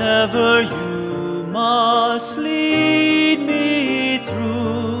 Whatever you must lead me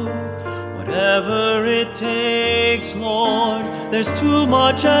through, whatever it takes, Lord, there's too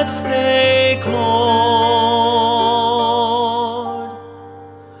much at stake, Lord.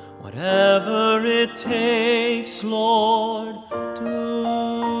 Whatever it takes, Lord, do.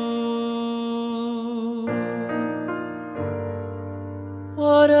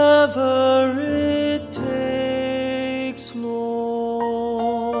 Whatever it takes, Lord.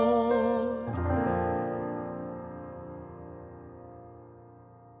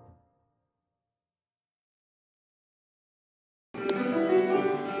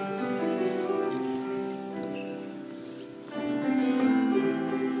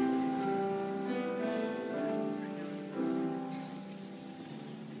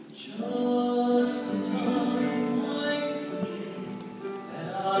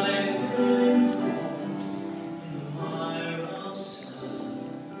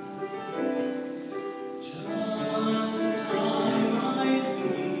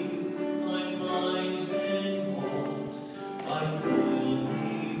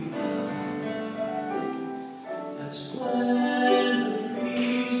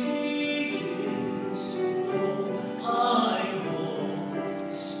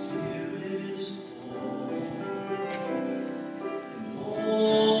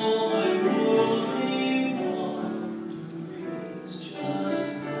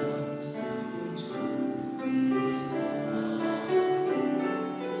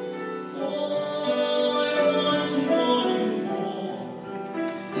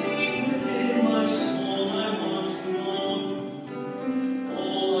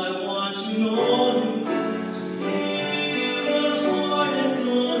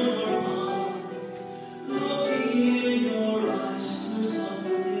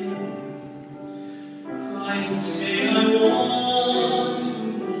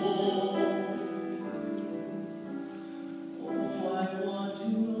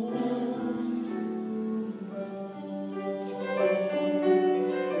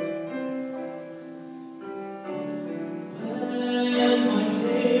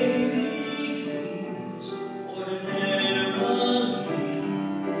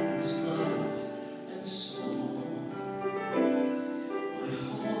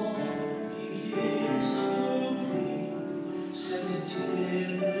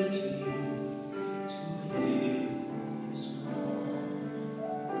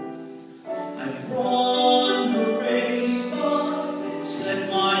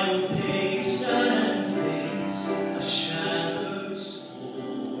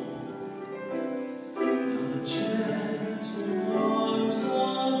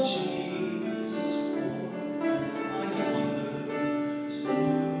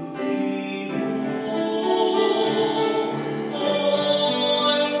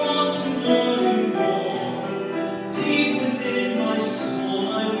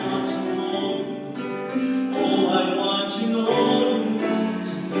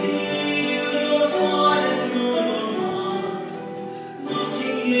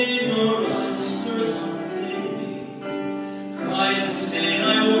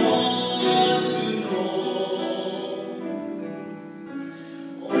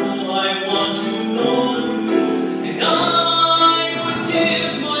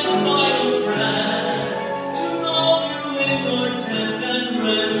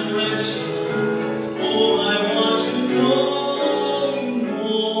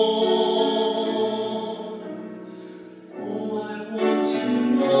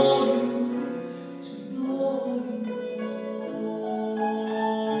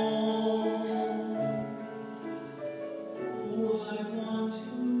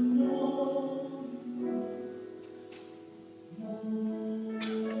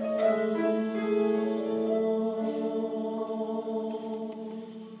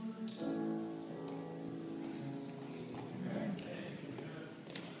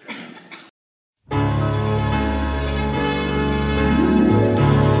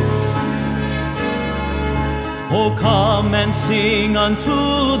 O come and sing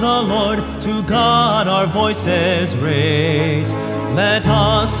unto the Lord, to God our voices raise. Let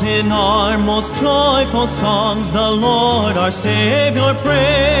us in our most joyful songs the Lord our Savior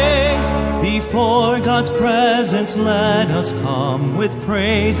praise. Before God's presence let us come with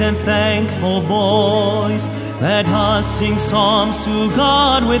praise and thankful voice. Let us sing psalms to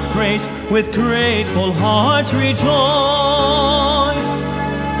God with grace, with grateful hearts rejoice.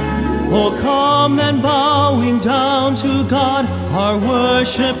 Oh, come and bowing down to God, our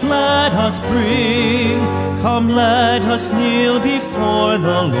worship let us bring. Come, let us kneel before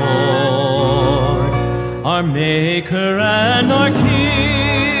the Lord, our Maker and our King.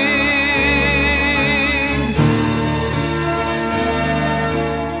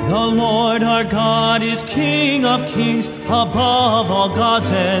 The Lord our God is King of kings, above all gods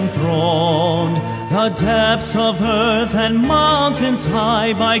enthroned. The depths of earth and mountains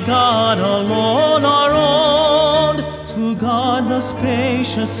high by God alone are owned. To God the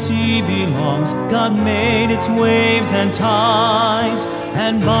spacious sea belongs. God made its waves and tides,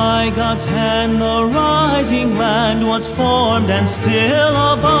 and by God's hand the rising land was formed and still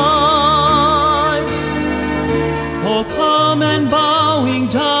abides. Oh, come and bowing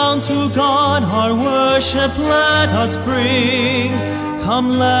down to God, our worship let us bring.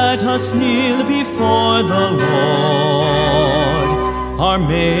 Come, let us kneel before the Lord, our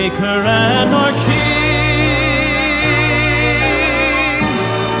Maker and our King.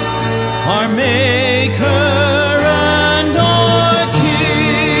 Our Maker and our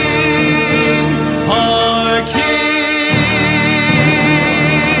King, our King.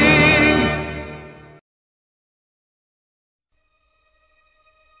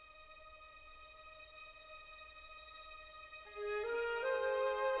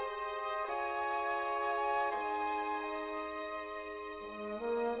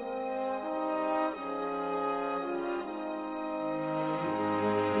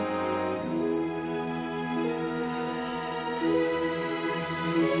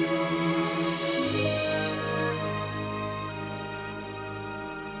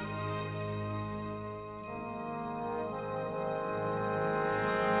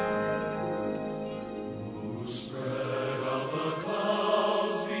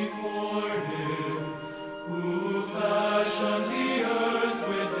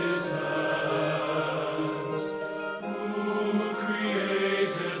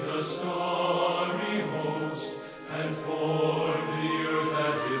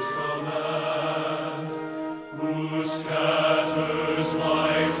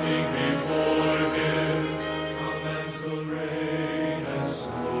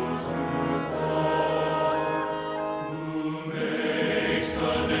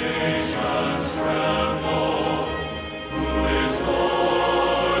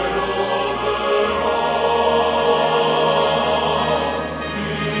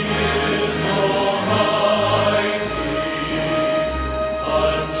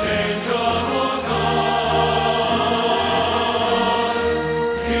 Unchangeable God,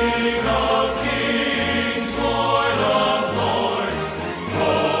 King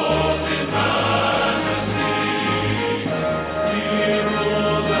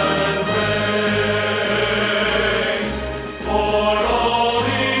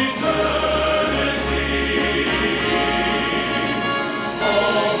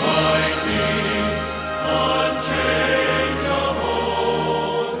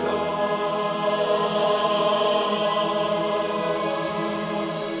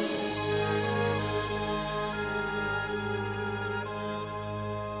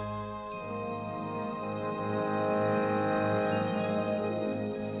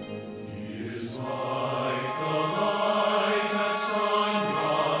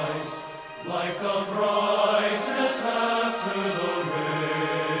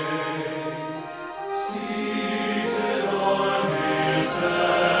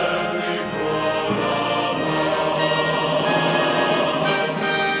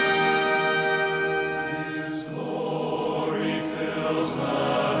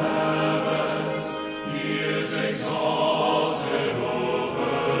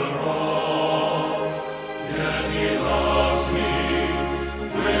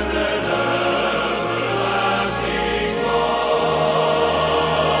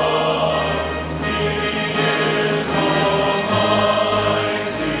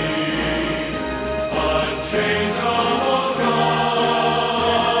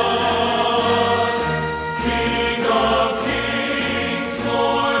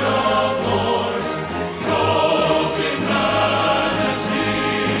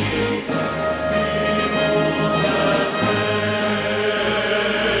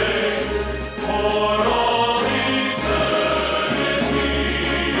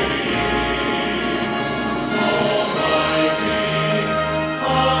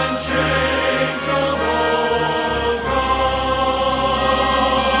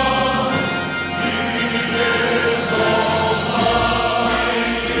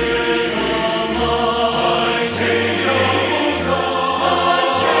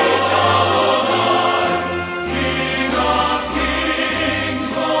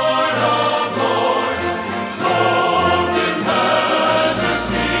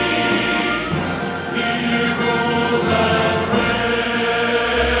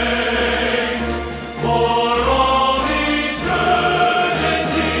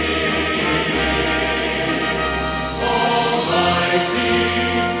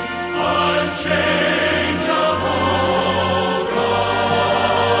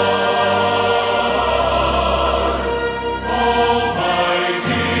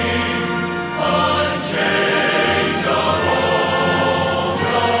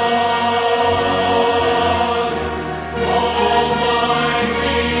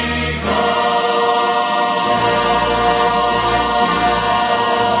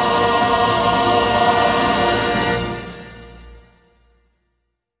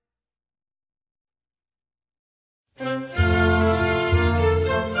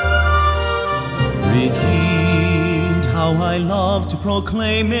to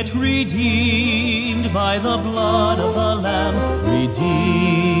proclaim it, redeemed by the blood of the Lamb,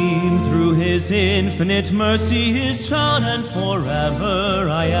 redeemed through his infinite mercy, his child, and forever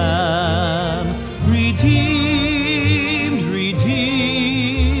I am. Redeemed,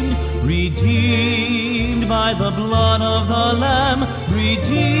 redeemed, redeemed by the blood of the Lamb,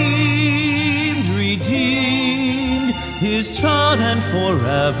 redeemed, redeemed, his child, and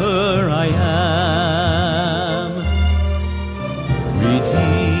forever I am.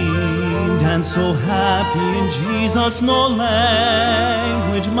 Redeemed and so happy in Jesus, no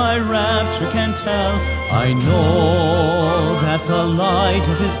language my rapture can tell. I know that the light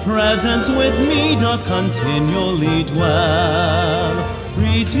of his presence with me doth continually dwell.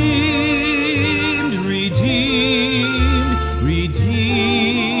 Redeemed, redeemed,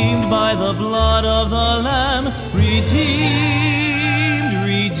 redeemed by the blood of the Lamb, redeemed,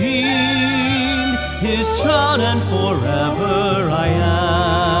 redeemed, his child, and forever I am.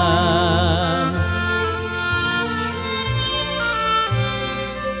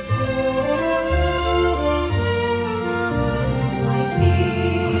 I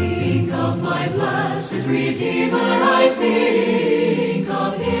think of my blessed Redeemer, I think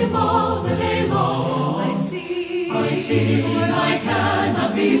of him all the day long. I sing, I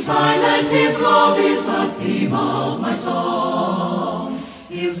cannot be silent, his love is the theme of my song.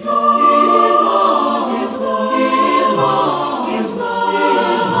 His love, his love, his love, his love, his love,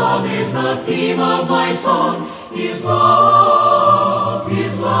 his love is the theme of my song. His love,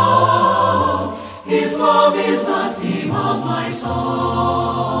 his love, his love is the theme of my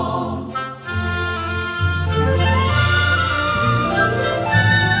song.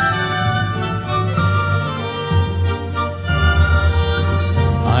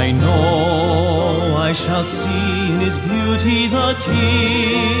 I know I shall see in his beauty the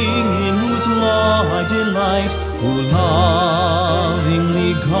King, in whose law I delight, who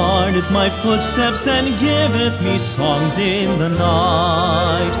lovingly guardeth my footsteps and giveth me songs in the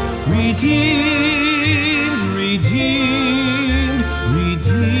night. Redeemed, redeemed,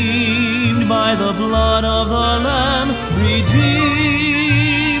 redeemed by the blood of the Lamb,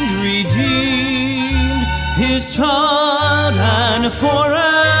 redeemed, redeemed, his child, and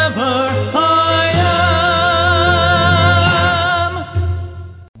forever I am.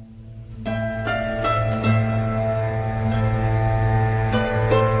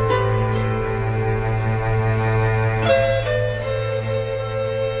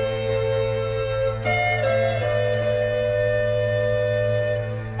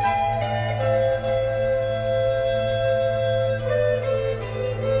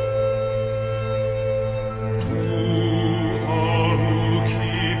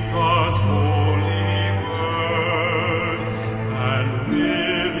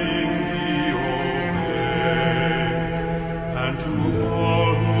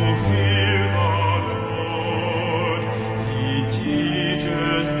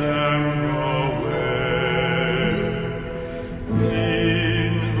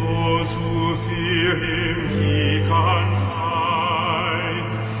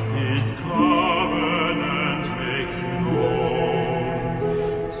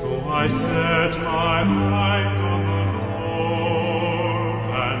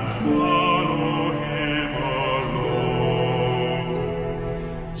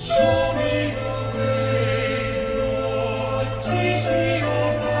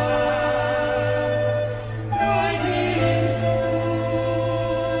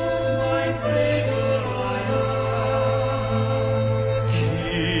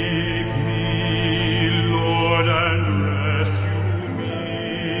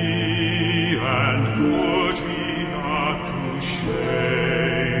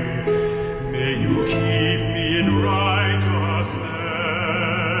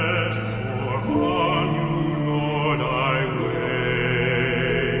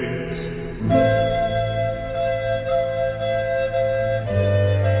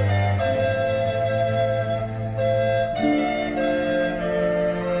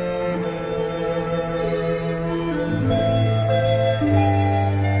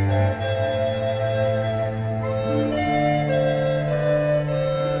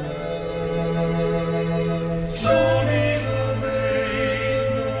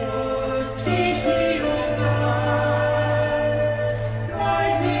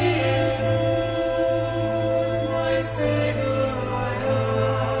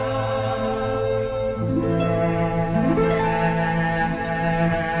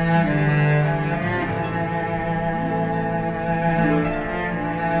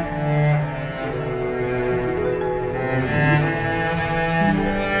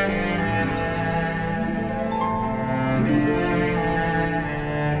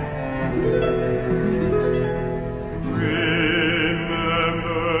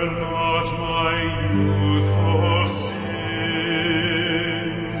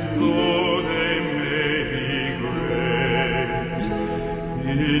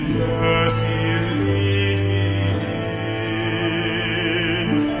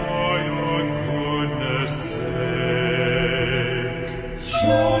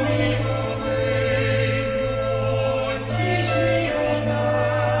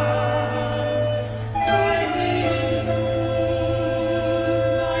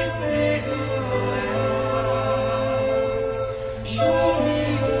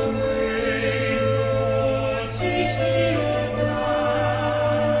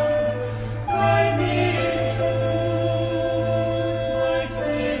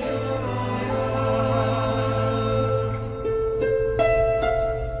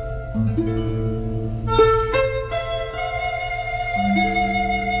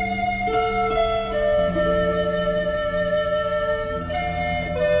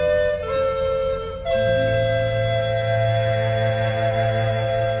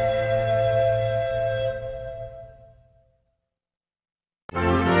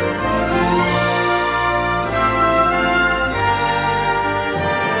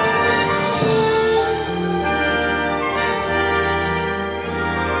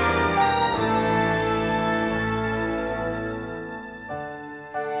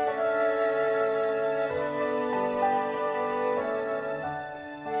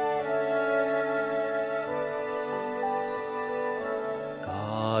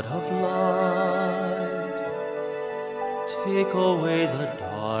 God of light, take away the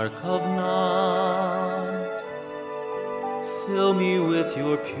dark of night. Fill me with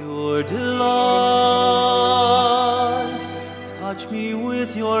your pure delight. Touch me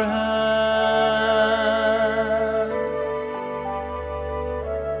with your hand.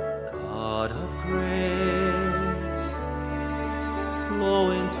 God of grace,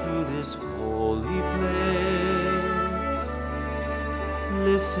 flow into this holy place.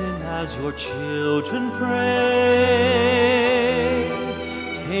 Listen as your children pray.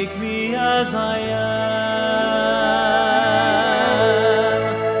 Take me as I am,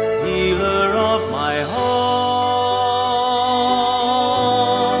 healer of my heart,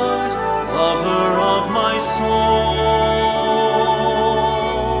 lover of my soul,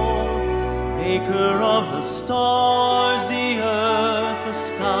 maker of the stars, the earth, the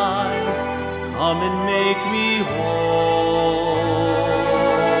sky. Come and make me whole.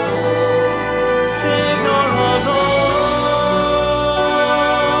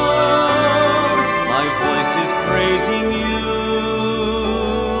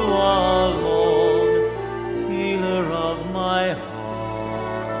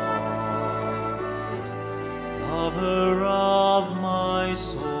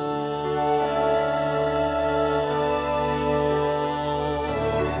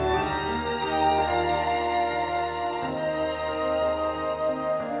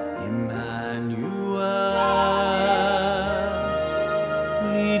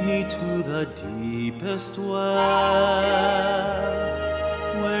 Deepest well,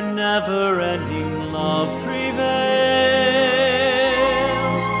 where never-ending love prevails,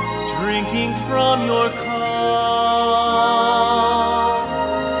 drinking from your cup.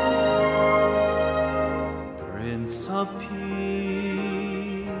 Prince of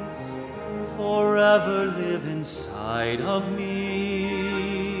Peace, forever live inside of me.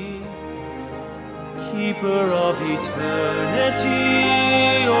 Keeper of eternity,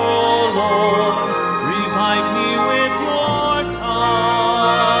 O Lord, revive me with your touch.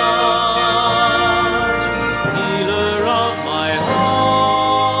 Healer of my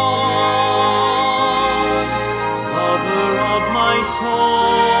heart, lover of my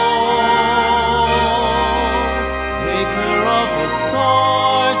soul, maker of the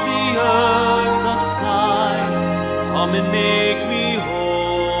stars, the earth, the sky. Come and make me whole.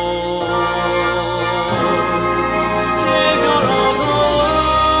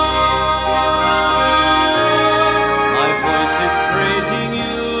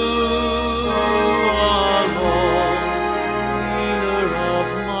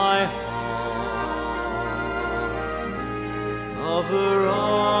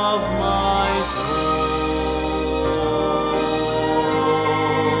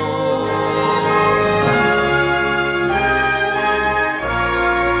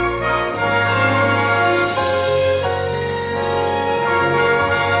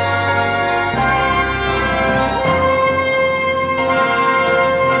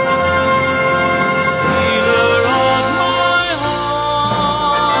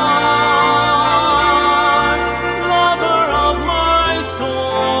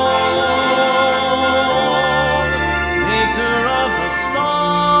 Soul.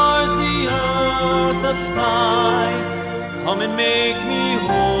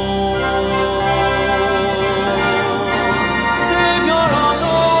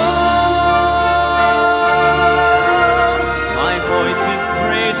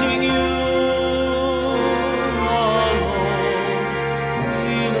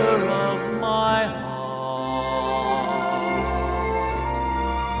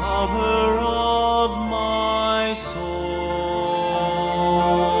 lover of my soul,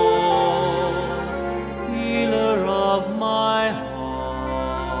 healer of my heart,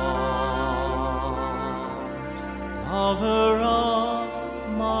 lover of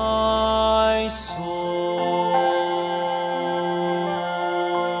my soul.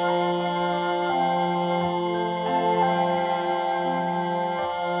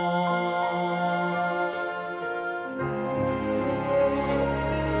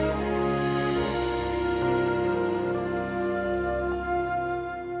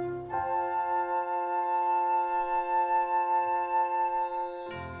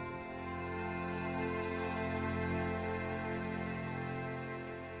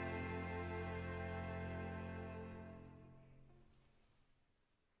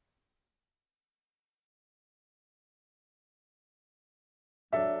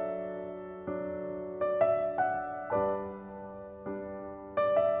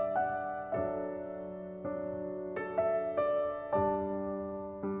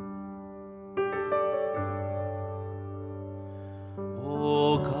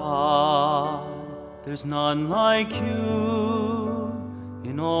 There's none like you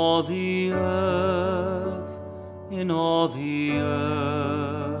in all the earth, in all the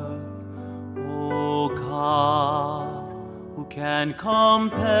earth. O God, who can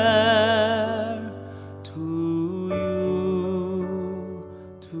compare to you,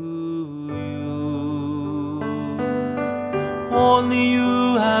 to you? Only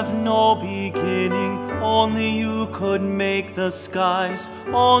you have no beginning, only you could make the skies,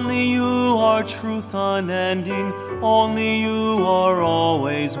 only you are truth unending, only you are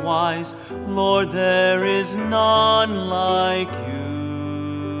always wise. Lord, there is none like you.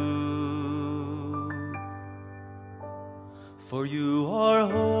 For you are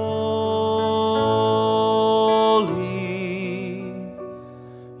holy,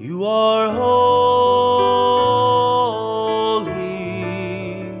 you are holy,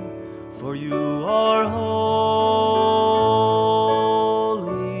 for you are holy.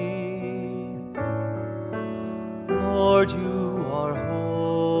 Lord, you are holy.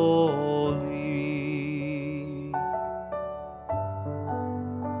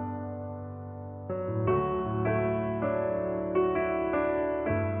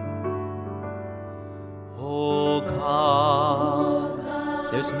 Oh God,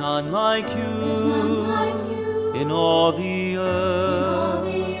 there's none like you in all the earth,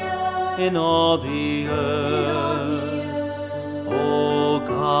 in all the earth. Oh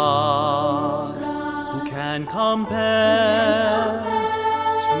God, who can compare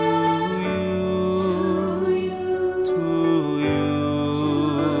to you, to you?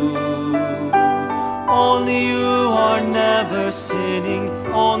 Only you are never sinning,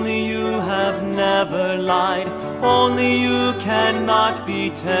 only you have never lied, only you cannot be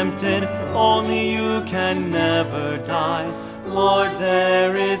tempted, only you can never die. Lord,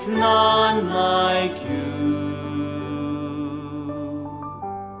 there is none like you.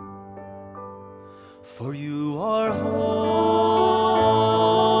 For you are holy.